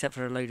on it except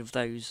for a load of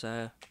those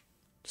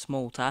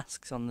small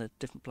tasks on the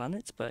different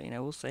planets, but you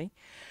know, we'll see.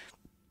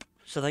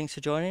 So thanks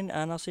for joining,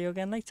 and I'll see you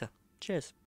again later. Cheers.